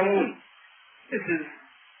تعلمون. This is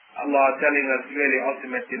Allah telling us really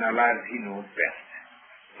ultimately in our lives He knows best.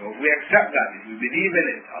 So if we accept that, if we believe in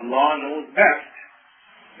it, Allah knows best,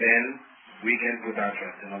 then we can put our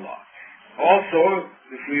trust in Allah. Also,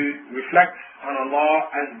 if we reflect on Allah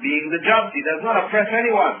as being the just, He does not oppress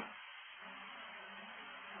anyone.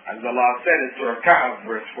 As Allah said in Surah Kahf,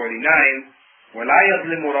 verse 49, وَلَا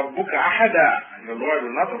يَظْلِمُ رَبُّكَ أَحَدًا, and your Lord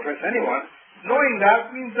will not oppress anyone. Knowing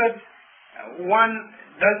that means that one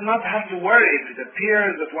does not have to worry if it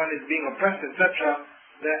appears that one is being oppressed, etc.,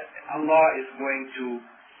 that Allah is going to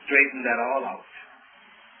straighten that all out.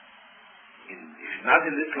 If not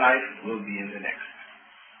in this life, it will be in the next.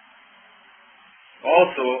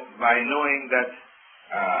 Also, by knowing that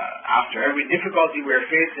after every difficulty we're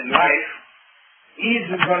faced in life, ease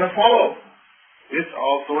is going to follow. This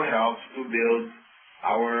also helps to build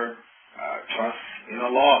our trust in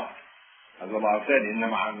Allah. As Allah said, إِنَّ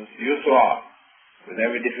مَعَ الْعُسْرِ يُسْرًا, with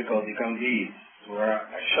every difficulty comes ease. Surah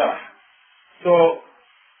Ash-Sharh. So,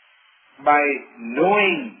 by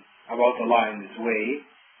knowing about Allah in this way,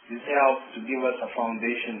 this helps to give us a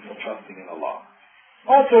foundation for trusting in Allah.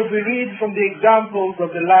 Also, if we read from the examples of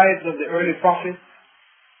the lives of the early prophets,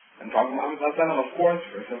 and Prophet Muhammad ﷺ, of course,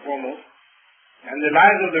 first and foremost, and the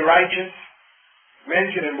lives of the righteous,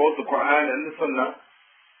 mentioned in both the Quran and the Sunnah,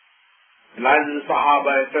 the lives of the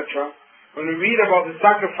Sahaba, etc., when we read about the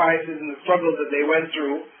sacrifices and the struggles that they went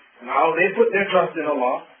through, and how they put their trust in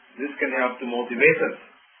Allah, this can help to motivate us.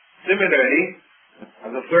 Similarly,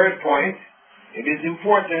 as a third point, it is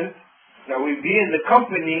important that we be in the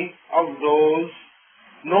company of those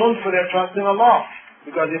known for their trust in Allah.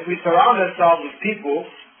 Because if we surround ourselves with people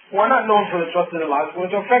who are not known for their trust in Allah, it's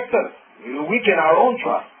going to affect us. It will weaken our own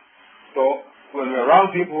trust. So, when we're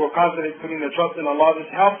around people who are constantly putting their trust in Allah, this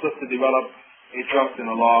helps us to develop a trust in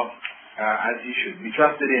Allah as He should be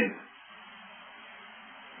trusted in.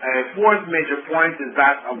 A fourth major point is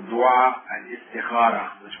that of dua and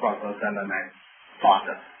istikhara, which Prophet ﷺ taught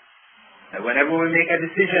us. That whenever we make a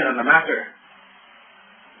decision on a matter,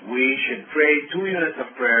 we should pray 2 units of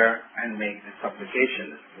prayer and make the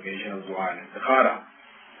supplication of dua and istikhara,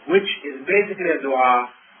 which is basically a dua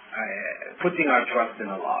putting our trust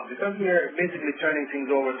in Allah, because we're basically turning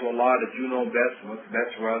things over to Allah, that you know best what's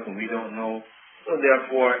best for us and we don't know. So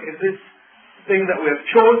therefore, if this thing that we have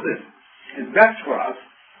chosen is best for us,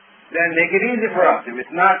 then make it easy for us. If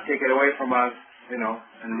it's not, take it away from us,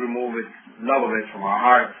 and remove it, love of it from our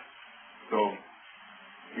hearts. So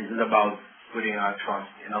this is about putting our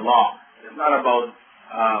trust in Allah. It's not about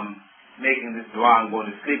making this dua and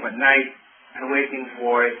going to sleep at night and waiting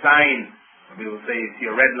for a sign. People say you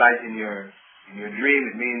see a red light in your dream,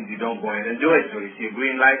 it means you don't go ahead and do it. So you see a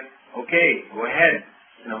green light, okay, go ahead.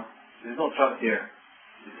 There's no trust here.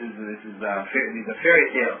 These are fairy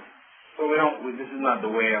tales. So this is not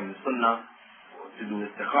the way of the Sunnah to do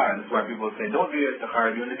istikhara. That's why people say don't do your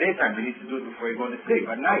istikhara during the daytime. You need to do it before you go to sleep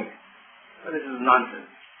at night. But this is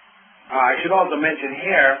nonsense. I should also mention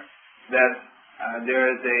here that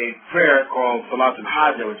there is a prayer called Salatul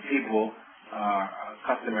Hajjah, which people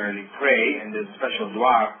customarily pray, and there's a special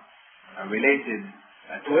dua related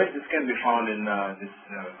to it. This can be found in this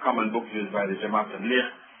common book used by the Jamaat Tabligh,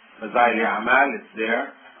 Mazail Amal. It's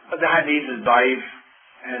there. But the hadith is daif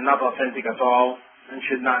and not authentic at all and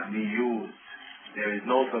should not be used. There is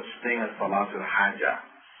no such thing as Salatul Hajjah.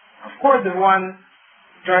 Of course, if one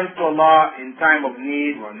turns to Allah in time of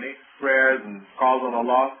need, one makes prayers and calls on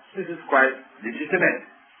Allah, this is quite legitimate.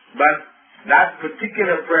 But that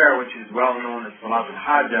particular prayer, which is well known as Salatul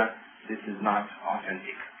Hajjah, this is not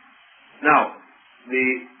authentic. Now,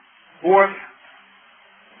 the fourth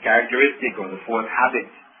characteristic or the fourth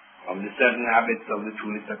habit of the seven habits of the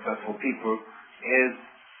truly successful people is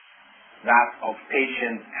that of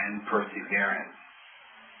patience and perseverance.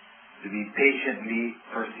 To be patiently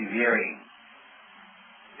persevering.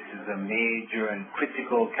 This is a major and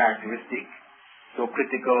critical characteristic. So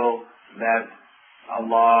critical that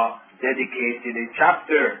Allah dedicated a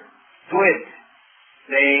chapter to it,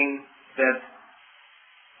 saying that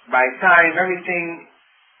by time everything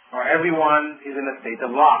or everyone is in a state of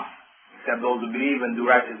loss, except those who believe and do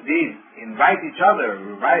righteous deeds. Invite each other,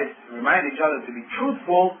 remind each other to be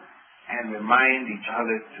truthful, and remind each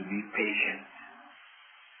other to be patient.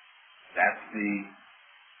 That's the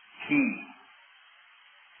key.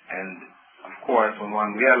 And of course, when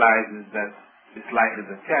one realizes that this life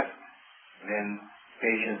is a test, then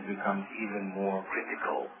patience becomes even more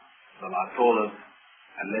critical. So Allah told us,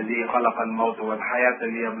 الَّذِي خَلَقَ الْمَوْتَ وَالْحَيَاةَ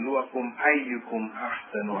لِيَبْلُوَكُمْ أَيُّكُمْ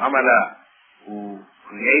أَحْسَنُ عَمَلًا, who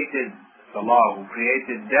created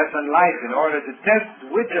death and life in order to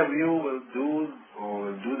test which of you will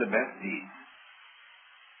do the best deeds.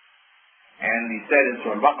 And he said in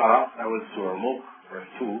Surah Al-Baqarah, that was Surah Mulk, verse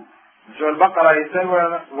 2, in Surah Al-Baqarah he said,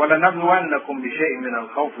 وَلَنَبْلُوَنَّكُمْ بِشَيْءٍ مِنَ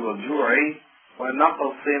الْخَوْفِ وَالْجُوعِ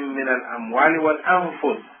وَنَقْصٍ مِنَ الْأَمْوَالِ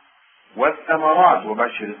وَالْأَنفُسِ وَالثَّمَرَاتِ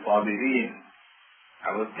وَبَشِّرِ الصَّابِرِينَ.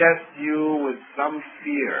 I will test you with some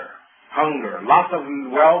fear, hunger, loss of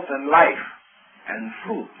wealth and life, and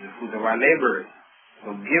fruit, the fruit of our labors.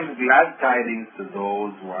 So give glad tidings to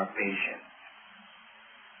those who are patient.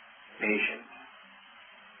 Patience.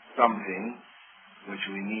 Something which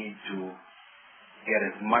we need to get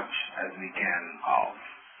as much as we can of,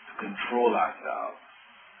 to control ourselves.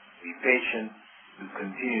 Be patient, to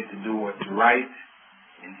continue to do what's right,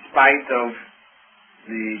 in spite of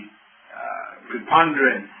the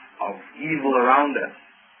preponderance of evil around us.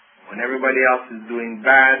 When everybody else is doing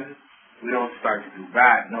bad, we don't start to do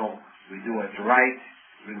bad. No, we do what's right,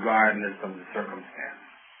 regardless of the circumstance.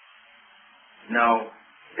 Now,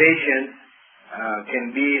 patience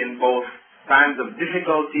can be in both times of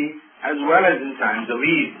difficulty as well as in times of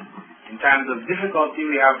ease. In times of difficulty,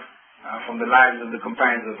 we have from the lives of the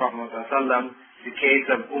companions of the Prophet ﷺ, the case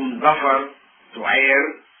of Zafar Su'ayr,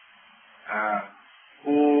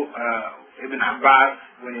 who Ibn Abbas,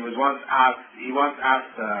 when he once asked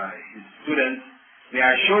his students, may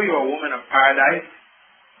I show you a woman of paradise?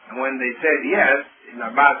 And when they said yes, Ibn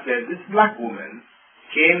Abbas said, this black woman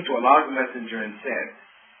came to Allah's Messenger and said,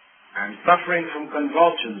 I'm suffering from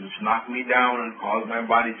convulsions which knock me down and cause my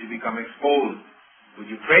body to become exposed. Would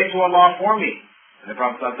you pray to Allah for me? And the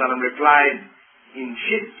Prophet ﷺ replied, In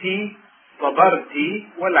shitti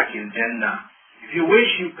sabarti walakil jannah. If you wish,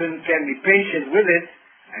 you can be patient with it,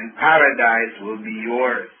 and paradise will be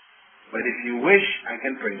yours. But if you wish, I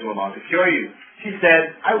can pray to Allah to cure you. She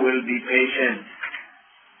said, I will be patient.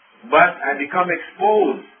 But I become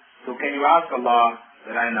exposed. So can you ask Allah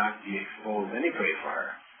that I not be exposed? And he prayed for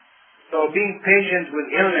her. So being patient with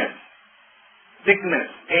illness, sickness,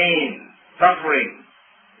 pain, suffering,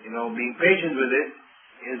 being patient with it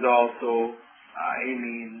is also a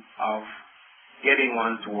means of getting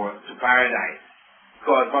one to paradise.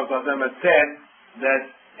 Because Prophet ﷺ said that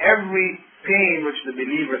every pain which the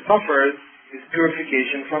believer suffers is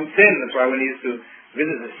purification from sin. That's why when he used to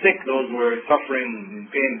visit the sick, those who were suffering in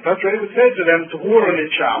pain, etc., he would say to them, Tuhurun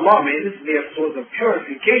insha'Allah, may this be a source of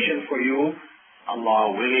purification for you,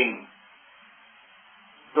 Allah willing.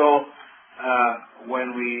 So,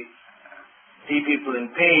 when we see people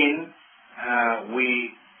in pain,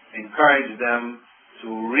 we encourage them to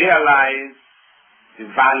realize the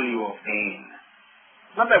value of pain.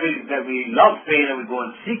 Not that we love pain and we go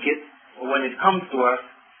and seek it, but when it comes to us,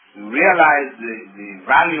 we realize the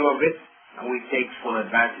value of it and we take full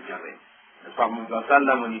advantage of it. The Prophet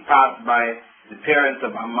ﷺ, when he passed by the parents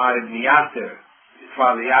of Ammar ibn Yasir, his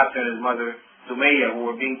father Yasir and his mother Sumayya, who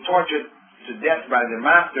were being tortured to death by their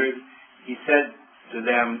masters, he said to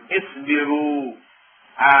them, Isbiru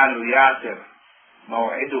al Yasir,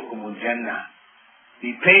 maw'idukum al-jannah.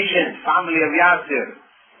 Be patient, family of Yasir,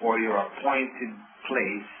 for your appointed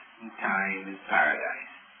place and time is paradise.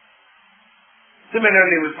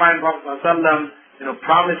 Similarly, we find Prophet ﷺ,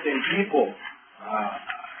 promising people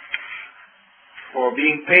for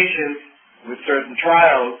being patient with certain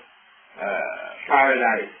trials,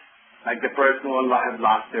 paradise, like the person who had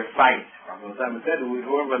lost their sight. Prophet ﷺ said,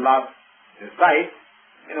 whoever lost their sight,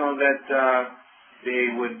 that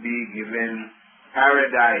they would be given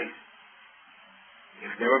paradise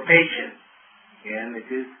if they were patient. Again, it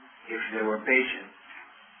is if they were patient.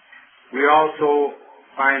 We also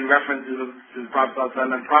find references to the Prophet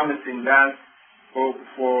ﷺ promising that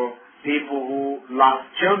for people who lost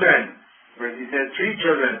children. First he says 3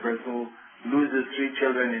 children. A person who loses 3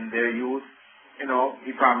 children in their youth,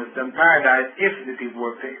 he promised them paradise if the people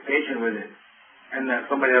were patient with it. And then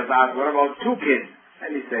somebody else asked, what about 2 kids?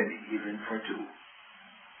 And he said, even for 2.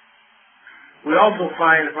 We also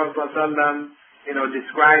find the Prophet ﷺ,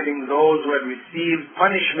 describing those who had received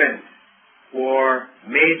punishment for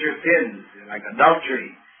major sins, like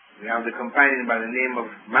adultery. We have the companion by the name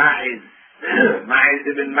of Ma'iz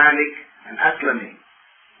ibn Malik al-Aslami,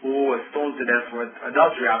 who was stoned to death for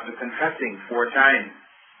adultery after confessing 4 times.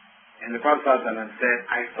 And the Prophet ﷺ said,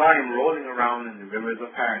 I saw him rolling around in the rivers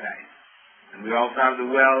of paradise. And we also have the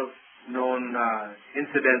well-known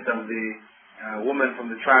incident of the woman from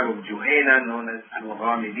the tribe of Juhayna, known as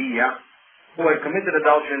Al-Ghamidiyya, who had committed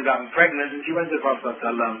adultery and gotten pregnant, and she went to the Prophet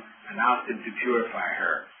ﷺ and asked him to purify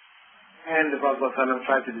her. And the Prophet ﷺ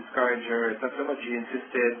tried to discourage her, so much she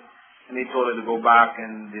insisted, and he told her to go back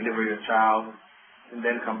and deliver your child, and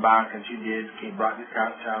then come back, and she did. He brought the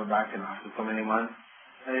child back, and after so many months,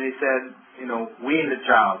 and then he said, wean the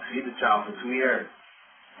child, feed the child for 2 years,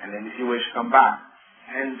 and then if you wish, come back.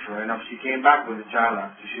 And sure enough, she came back with the child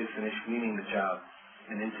after she had finished weaning the child,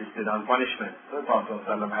 and insisted on punishment. So the Prophet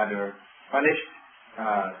ﷺ had her punished,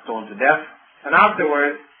 stoned to death, and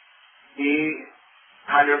afterwards, he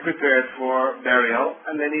had her prepared for burial,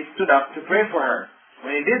 and then he stood up to pray for her.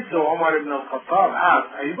 When he did so, Umar ibn al-Khattab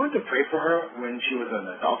asked, are you going to pray for her when she was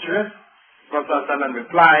an adulteress? Prophet ﷺ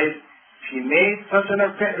replied, she made such an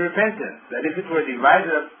repentance that if it were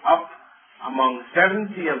divided up among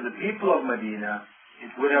 70 of the people of Medina, it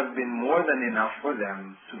would have been more than enough for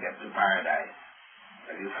them to get to paradise.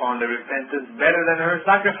 Have you found the repentance better than her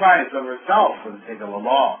sacrifice of herself for the sake of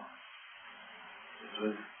Allah? This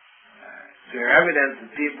was clear evidence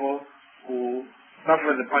that people who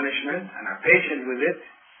suffer the punishment and are patient with it,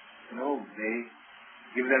 they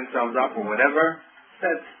give themselves up or whatever,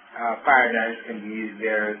 that paradise can be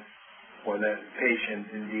theirs for the patience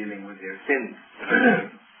in dealing with their sins.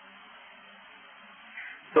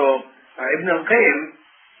 So, Ibn al-Qayyim,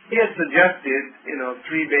 he has suggested, 3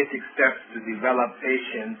 basic steps to develop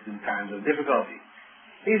patience in times of difficulty.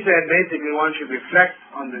 He said basically one should reflect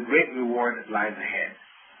on the great reward that lies ahead.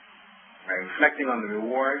 By reflecting on the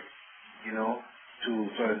reward, to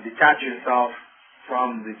sort of detach yourself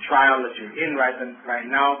from the trial that you're in right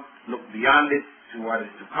now, look beyond it to what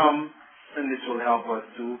is to come, and this will help us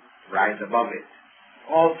to rise above it.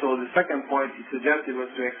 Also, the second point he suggested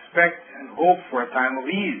was to expect and hope for a time of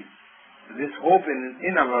ease. This hope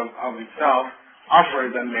in of itself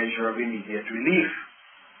offers a measure of immediate relief.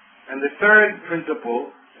 And the third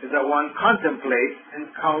principle is that one contemplates and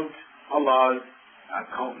count Allah's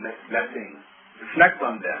countless blessings. Reflect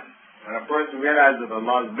on them. When a person realizes that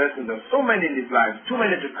Allah's blessings are so many in his life, too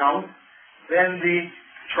many to count, then the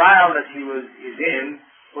trial that he is in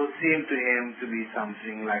will seem to him to be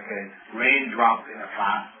something like a raindrop in a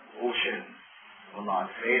vast ocean of Allah's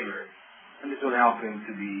favor. And this will help him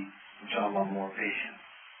to be, inshallah, more patient.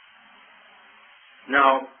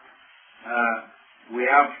 Now, we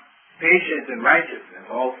have patience and righteousness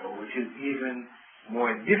also, which is even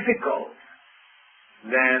more difficult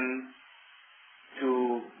than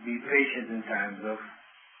to be patient in times of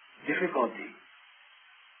difficulty.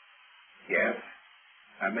 Yes,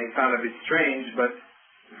 that may sound a bit strange, but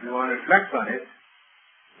if you want to reflect on it,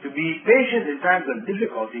 to be patient in times of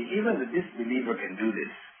difficulty, even the disbeliever can do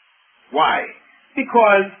this. Why?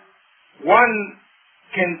 Because one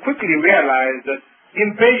can quickly realize that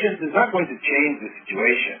impatience is not going to change the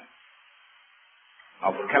situation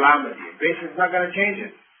of calamity. Impatience is not going to change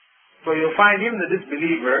it. So you'll find even the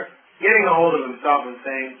disbeliever getting a hold of himself and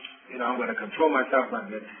saying, I'm going to control myself, not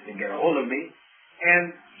let this thing get a hold of me.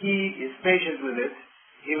 And he is patient with it,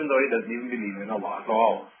 even though he doesn't even believe in Allah at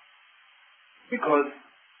all. Because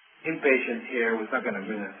impatience here was not going to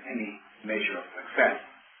bring us any measure of success.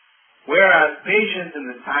 Whereas patience in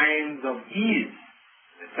the times of ease,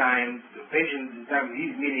 patience in times of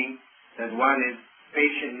ease meaning that one is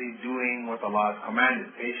patiently doing what Allah has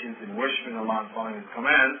commanded, patience in worshiping Allah and following His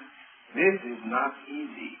commands, this is not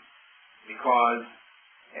easy because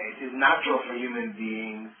it is natural for human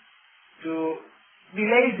beings to be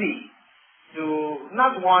lazy, to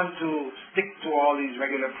not want to stick to all these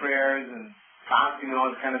regular prayers and fasting and all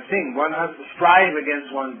this kind of thing. One has to strive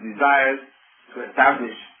against one's desires to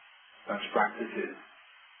establish such practices.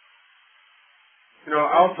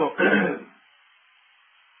 Also,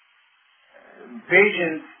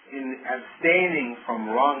 patience in abstaining from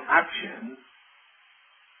wrong actions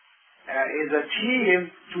is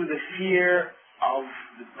achieved through the fear of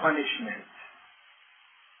the punishment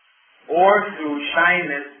or through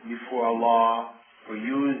shyness before Allah for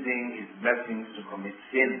using His blessings to commit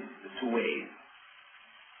sins, the two ways.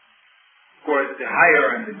 Of course, the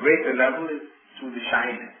higher and the greater level is through the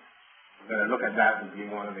shyness. We're going to look at that as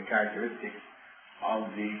being one of the characteristics of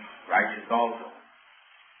the righteous also.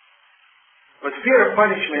 But fear of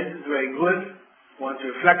punishment is very good. One to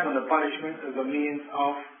reflect on the punishment as a means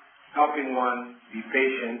of helping one be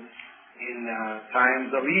patient in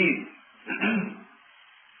times of ease.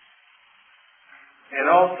 And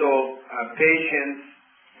also patience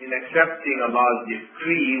in accepting Allah's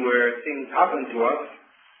decree where things happen to us.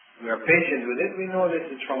 We are patient with it. We know this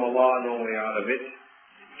is from Allah, no way out of it.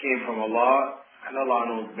 It came from Allah, and Allah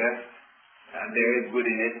knows best, and there is good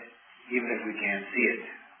in it, even if we can't see it.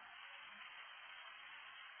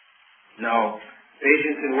 Now,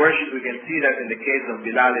 patience in worship, we can see that in the case of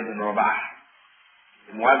Bilal ibn Rabah,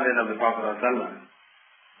 the Muazzin of the Prophet ﷺ.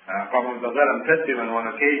 Prophet ﷺ said to him on one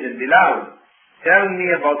occasion, Bilal, tell me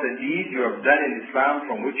about the deed you have done in Islam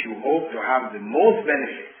from which you hope to have the most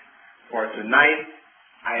benefit. For tonight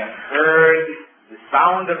I have heard the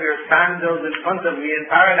sound of your sandals in front of me in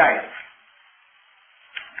paradise.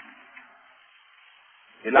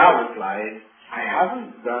 Bilal replied, I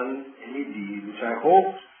haven't done any deed which I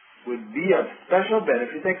hope would be of special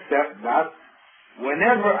benefit except that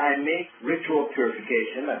whenever I make ritual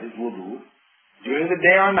purification, that is wudu, during the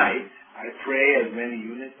day or night, I pray as many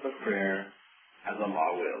units of prayer as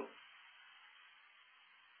Allah will.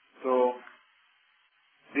 So,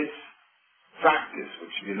 this practice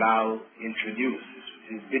which Bilal introduced,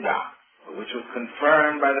 this bid'ah, which was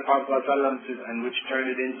confirmed by the Prophet ﷺ and which turned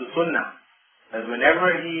it into sunnah, that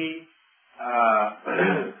whenever he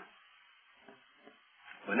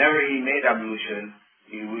made ablution,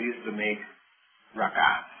 he used to make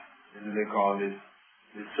rakat. This is what they call this,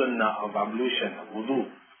 the sunnah of ablution, of wudu.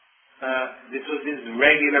 This was his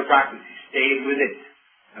regular practice. He stayed with it.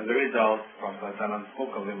 As a result, Prophet ﷺ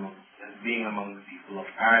spoke of him as being among the people of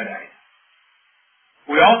paradise.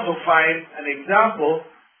 We also find an example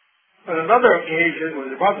on another occasion when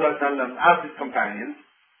the Prophet ﷺ asked his companions,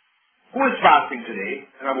 who is fasting today?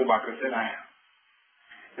 And Abu Bakr said, I am.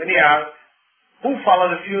 Then he asked, who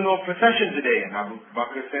followed the funeral procession today? And Abu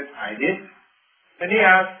Bakr said, I did. Then he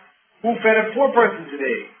asked, who fed a poor person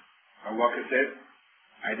today? Abu Bakr said,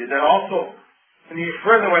 I did that also. And he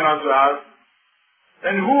further went on to ask,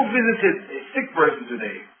 then who visited a sick person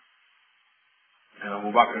today? And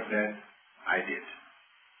Abu Bakr said, I did.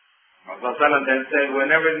 Prophet ﷺ then said,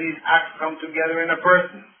 whenever these acts come together in a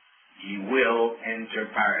person, he will enter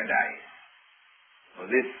paradise. So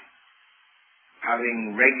this,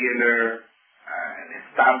 having regular and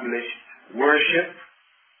established worship,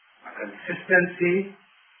 a consistency,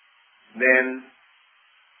 then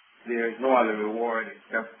there is no other reward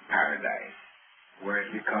except paradise, where it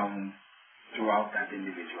becomes throughout that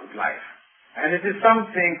individual's life. And it is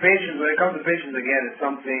something, patience, when it comes to patience again, it's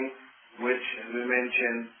something which, as we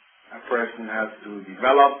mentioned, a person has to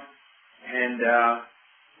develop, and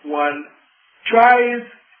one tries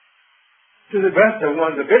to the best of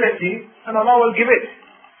one's ability, and Allah will give it.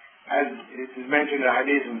 As it is mentioned in the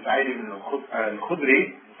hadith from Sa'id ibn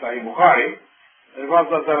al-Khudri, Sahih Bukhari, the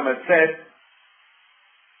Prophet ﷺ had said,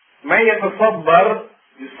 مَنْ يَتَصَبَّرْ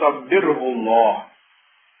يُصَبِّرْهُ اللَّهُ.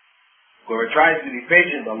 Whoever tries to be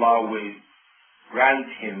patient, Allah will grant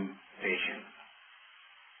him patience.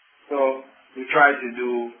 So we try to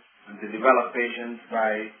develop patience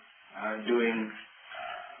by doing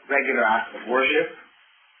regular acts of worship.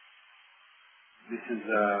 This is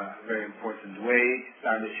a very important way,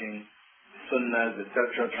 establishing sunnahs,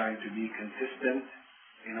 etc., trying to be consistent.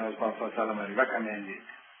 You know, as Prophet ﷺ recommended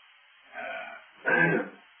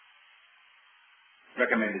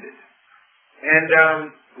it. And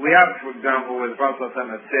we have, for example, where the Prophet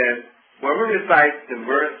ﷺ said, whoever recites the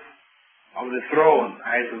verse of the throne,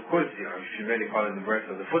 Ayatul Kursi, or you should really call it the verse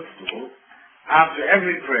of the footstool, after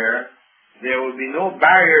every prayer, there will be no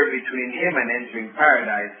barrier between him and entering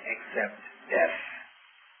paradise except death.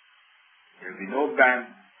 There will be no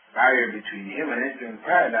barrier between him and entering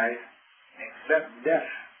paradise except death.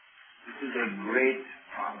 This is a great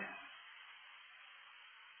promise.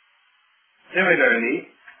 Similarly,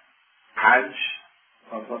 Hajj,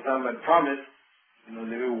 Prophet had promised,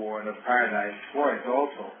 the reward of paradise for it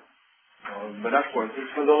also. But of course,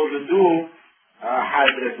 it's for those who do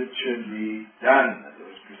Hajj as it should be done, as it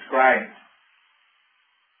was prescribed.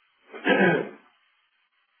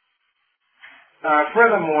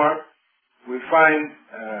 Furthermore, we find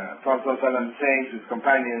Prophet ﷺ saying to his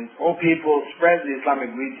companions, O people, spread the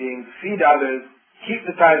Islamic greetings, feed others, keep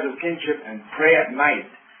the ties of kinship, and pray at night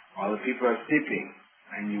while the people are sleeping,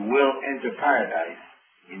 and you will enter paradise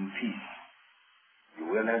in peace. You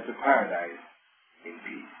will enter paradise in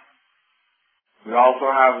peace. We also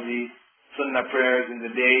have the Sunnah prayers in the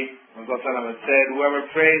day. Prophet ﷺ said, whoever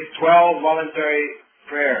prays 12 voluntary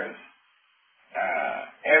prayers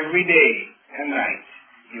every day and night,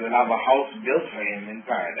 he will have a house built for him in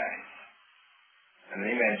paradise. And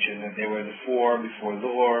they mentioned that there were the 4 before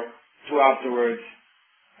Dhuhr, 2 afterwards,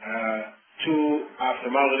 2 after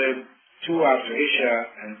Maghrib, 2 after Isha,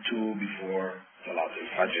 and 2 before Salat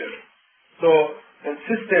al-Fajr. So,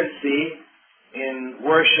 consistency in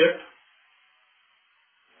worship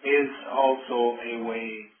is also a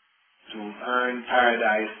way to earn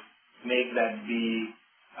paradise. Make that be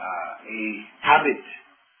a habit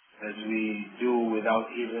as we do without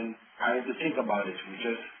even having to think about it. We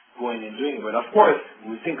just going and doing it. But of course,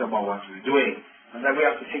 we think about what we're doing. And then we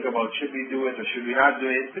have to think about, should we do it or should we not do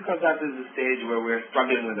it? Because that is the stage where we're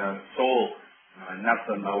struggling with our soul, nafs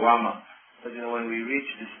al-lawama. But when we reach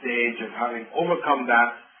the stage of having overcome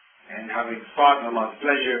that and having sought Allah's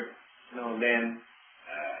pleasure, then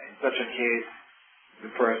in such a case,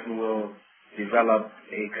 the person will develop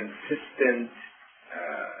a consistent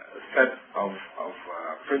set of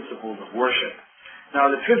principles of worship. Now,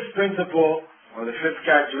 the 5th principle, or the 5th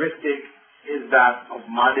characteristic, is that of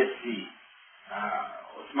modesty.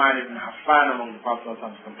 Uthman ibn Affan, among the Prophet's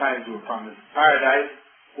companions who were promised paradise,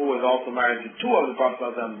 who was also married to 2 of the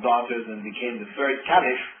Prophet's daughters and became the 3rd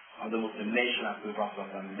caliph of the Muslim nation after the Prophet's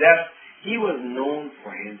death, he was known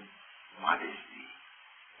for his modesty.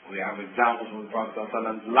 We have examples from the Prophet's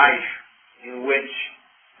life in which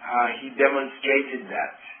he demonstrated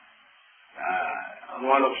that. On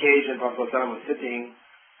one occasion, Prophet was sitting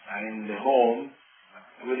in the home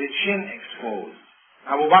with his chin exposed.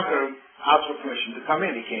 Abu Bakr asked for permission to come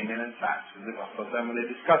in. He came in and sat with the Prophet and they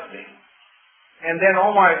discussed things. And then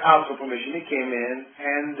Omar asked for permission. He came in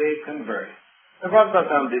and they conversed. The Prophet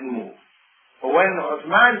didn't move. But when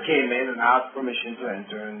Uthman came in and asked permission to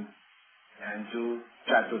enter and to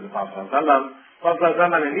chat with the Prophet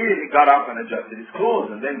immediately got up and adjusted his clothes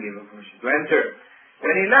and then gave him permission to enter.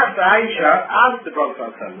 When he left, Aisha asked the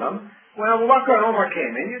Prophet when Abu Bakr and Omar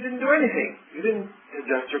came in, you didn't do anything. You didn't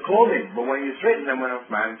adjust your clothing. But when you straightened them when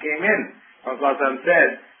Uthman came in, Prophet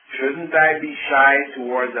said, shouldn't I be shy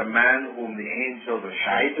towards a man whom the angels are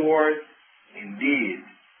shy towards? Indeed,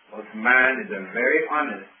 Uthman is very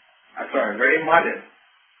modest.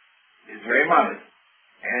 He's very modest.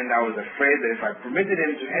 And I was afraid that if I permitted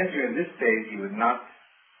him to enter in this state, he would not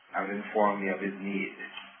have informed me of his need.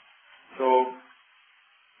 So,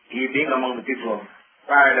 he being among the people of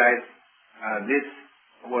paradise, this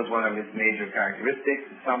was one of his major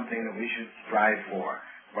characteristics. It's something that we should strive for.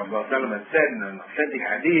 Prophet ﷺ said in an authentic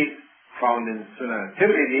hadith found in Sunan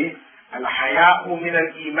al-Tirmidhi, Al-haya'u min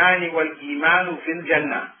al-imani wal-imanu fil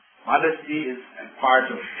jannah. Modesty is a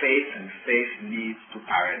part of faith, and faith leads to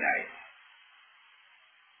paradise.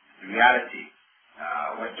 The reality,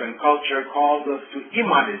 Western culture calls us to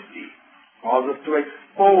immodesty, calls us to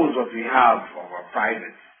expose what we have of our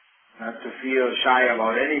privates, not to feel shy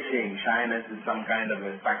about anything. Shyness is some kind of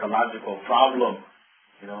a psychological problem,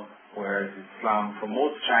 whereas Islam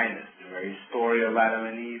promotes shyness. The very story of Adam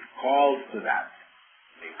and Eve calls to that.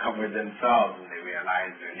 They covered themselves when they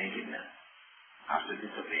realized their nakedness after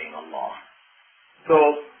disobeying Allah. So,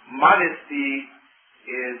 modesty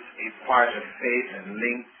is a part of faith and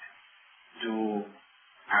linked to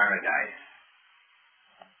paradise.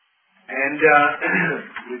 And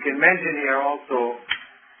we can mention here also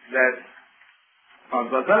that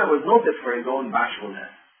Prophet was noted for his own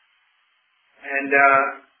bashfulness. And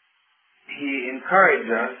he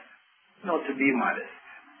encouraged us, to be modest.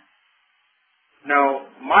 Now,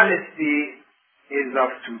 modesty is of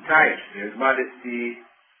two types. There's modesty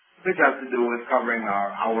which has to do with covering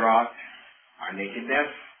our awrat, our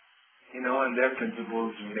nakedness, and there are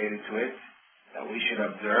principles related to it that we should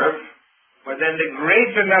observe. But then the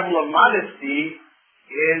greater level of modesty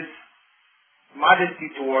is modesty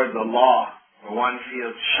towards Allah, where one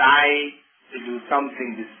feels shy to do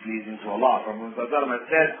something displeasing to Allah. Prophet ﷺ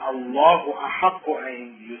said, Allahu ahaqqu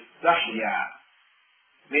an yustahya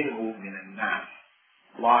minhu min an-nas.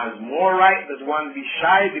 Allah has more right that one be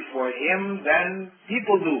shy before Him than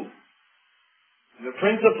people do. The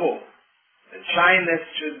principle that shyness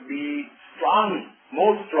should be strong,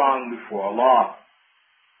 most strong before Allah.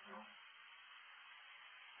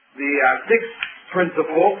 The sixth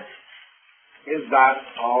principle is that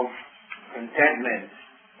of contentment.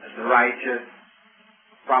 That the righteous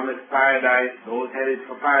promise paradise, those headed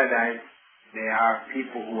for paradise, they are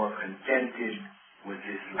people who are contented with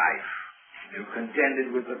this life. They were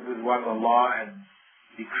contented with what Allah had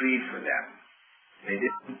decreed for them. They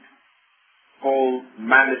didn't hold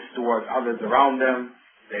malice towards others around them.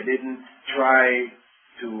 They didn't try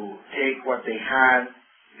to take what they had.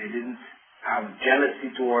 They didn't have jealousy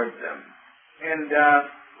towards them. And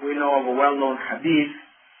we know of a well-known hadith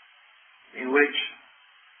in which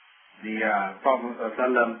the Prophet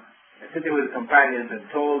ﷺ, sitting with his companions, and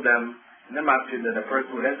told them in the masjid that a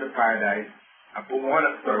person would enter paradise. One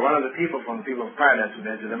of the people from the people of paradise would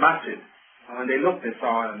enter the masjid. And when they looked, they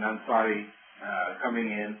saw an Ansari coming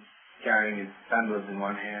in, carrying his sandals in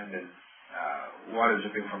one hand and water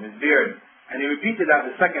dripping from his beard. And he repeated that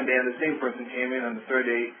the second day, and the same person came in. On the third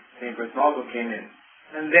day, the same person also came in.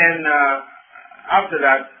 And then after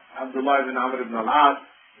that, Abdullah ibn Amr ibn al-As,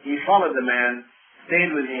 he followed the man,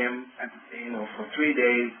 stayed with him, for 3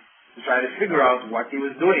 days to try to figure out what he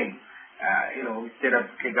was doing. He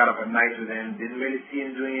got up at night with him, didn't really see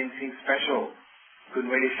him doing anything special.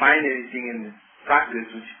 Couldn't really find anything in practice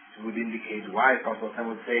which would indicate why Prophet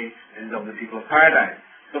would say this is of the people of paradise.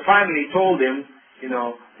 So finally he told him,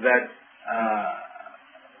 that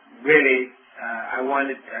I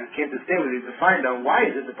came to stay with you to find out why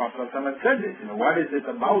is it the Prophet had said this. What is it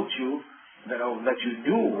about you that you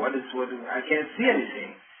do? I can't see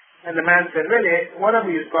anything. And the man said, really,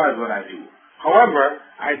 whatever you saw is what I do. However,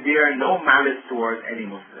 I bear no malice towards any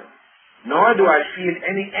Muslim, nor do I feel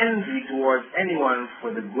any envy towards anyone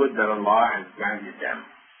for the good that Allah has granted them.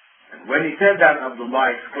 And when he said that,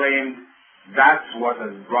 Abdullah exclaimed, that's what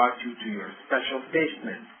has brought you to your special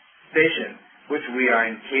station, which we are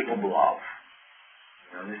incapable of.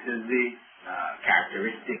 Now, this is the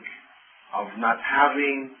characteristic of not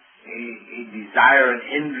having a desire and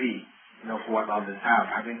envy, for what others have,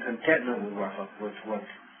 having contentment with what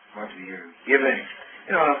we are given.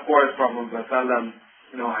 And of course, Prophet ﷺ,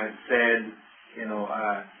 had said,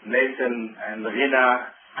 لَيْسَ الْغِنَى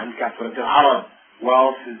عَنْ كَثْرَةِ الْعَرَبِ.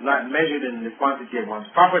 Wealth is not measured in the quantity of one's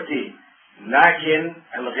property. لَكِنْ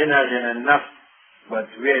الْغِنَى غِنَى النَّفْسِ. But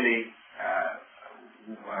really,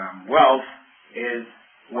 wealth is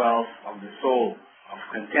wealth of the soul, of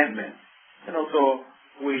contentment. And also,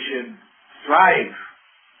 we should strive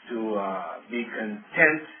to be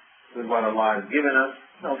content with what Allah has given us,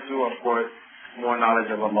 through, of course, more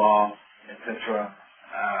knowledge of Allah, etc.,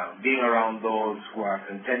 being around those who are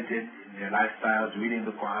contented in their lifestyles, reading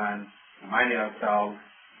the Quran, reminding ourselves,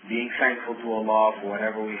 being thankful to Allah for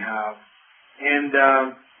whatever we have, and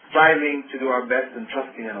striving to do our best and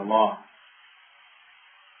trusting in Allah.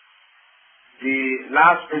 The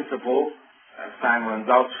last principle, as time runs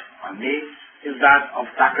out on me, is that of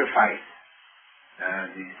sacrifice.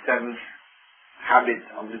 The seventh habit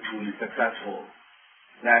of the truly successful,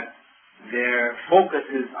 that their focus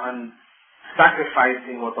is on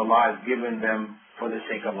sacrificing what Allah has given them for the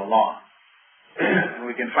sake of Allah.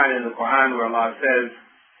 We can find in the Quran where Allah says,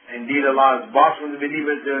 indeed Allah has bought from the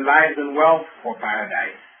believers their lives and wealth for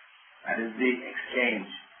paradise. That is the exchange.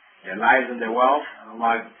 Their lives and their wealth, and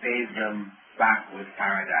Allah pays them back with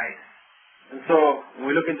paradise. And so, when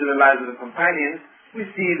we look into the lives of the companions, we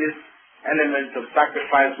see this element of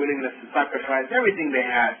sacrifice, willingness to sacrifice everything they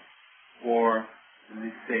had for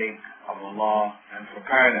the sake of Allah and for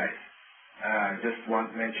paradise. Just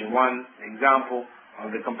want to mention one example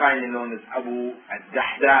of the companion known as Abu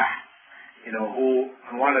ad-Dahdah, who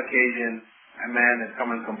on one occasion a man had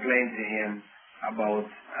come and complained to him about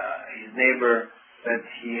his neighbor that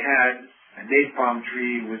he had a date palm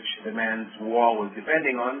tree which the man's wall was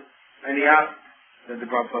depending on, and he asked that the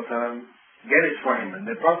Prophet ﷺ get it for him. And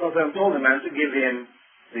the Prophet ﷺ told the man to give him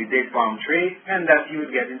the date palm tree and that he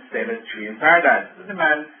would get instead a tree in paradise. So the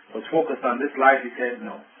man was focused on this life. He said,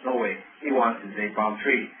 no way. He wants his date palm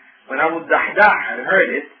tree. When Abu Dahdah had heard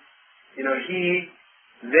it, he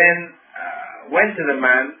then went to the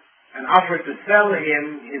man and offered to sell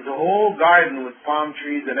him his whole garden with palm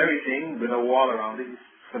trees and everything with a wall around it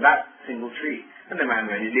for that single tree. And the man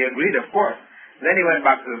readily agreed, of course. Then he went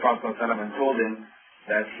back to the Prophet ﷺ and told him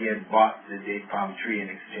that he had bought the date palm tree in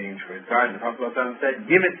exchange for his garden. The Prophet ﷺ said,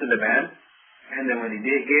 give it to the man. And then when he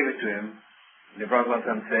gave it to him, the Prophet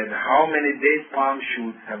ﷺ said, how many date palm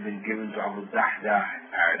shoots have been given to Abu Dahdah in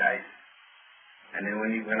paradise? And then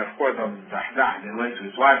when of course Abu Dahdah then went to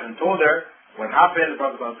his wife and told her what happened, the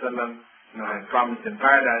Prophet ﷺ had promised him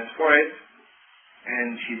paradise for it.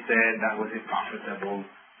 And she said that was a profitable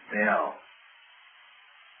sale.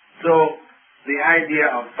 So the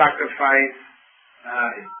idea of sacrifice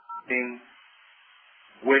is something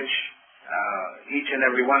which each and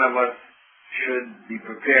every one of us should be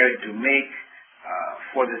prepared to make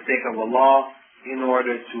for the sake of Allah in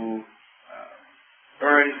order to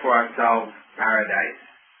earn for ourselves paradise.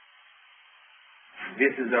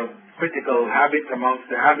 This is a critical habit amongst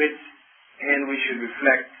the habits, and we should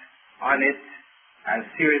reflect on it as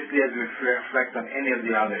seriously as we reflect on any of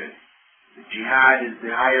the others. The jihad is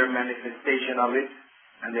the higher manifestation of it,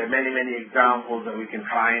 and there are many, many examples that we can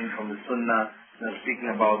find from the Sunnah,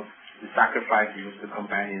 speaking about the sacrifices which the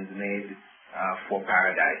companions made for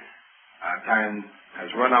paradise. Time has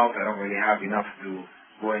run out. I don't really have enough to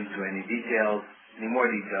go into any more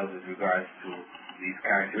details with regards to these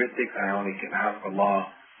characteristics. I only can ask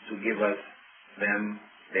Allah to give us them.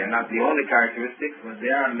 They are not the only characteristics, but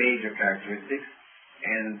they are major characteristics,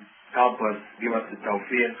 and help us, give us the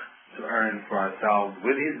tawfiq to earn for ourselves,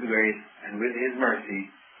 with His grace and with His mercy,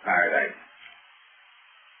 paradise.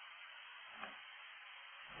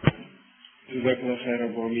 جزاكم الله خير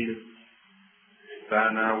أبو عمير.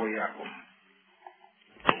 سانا وإياكم.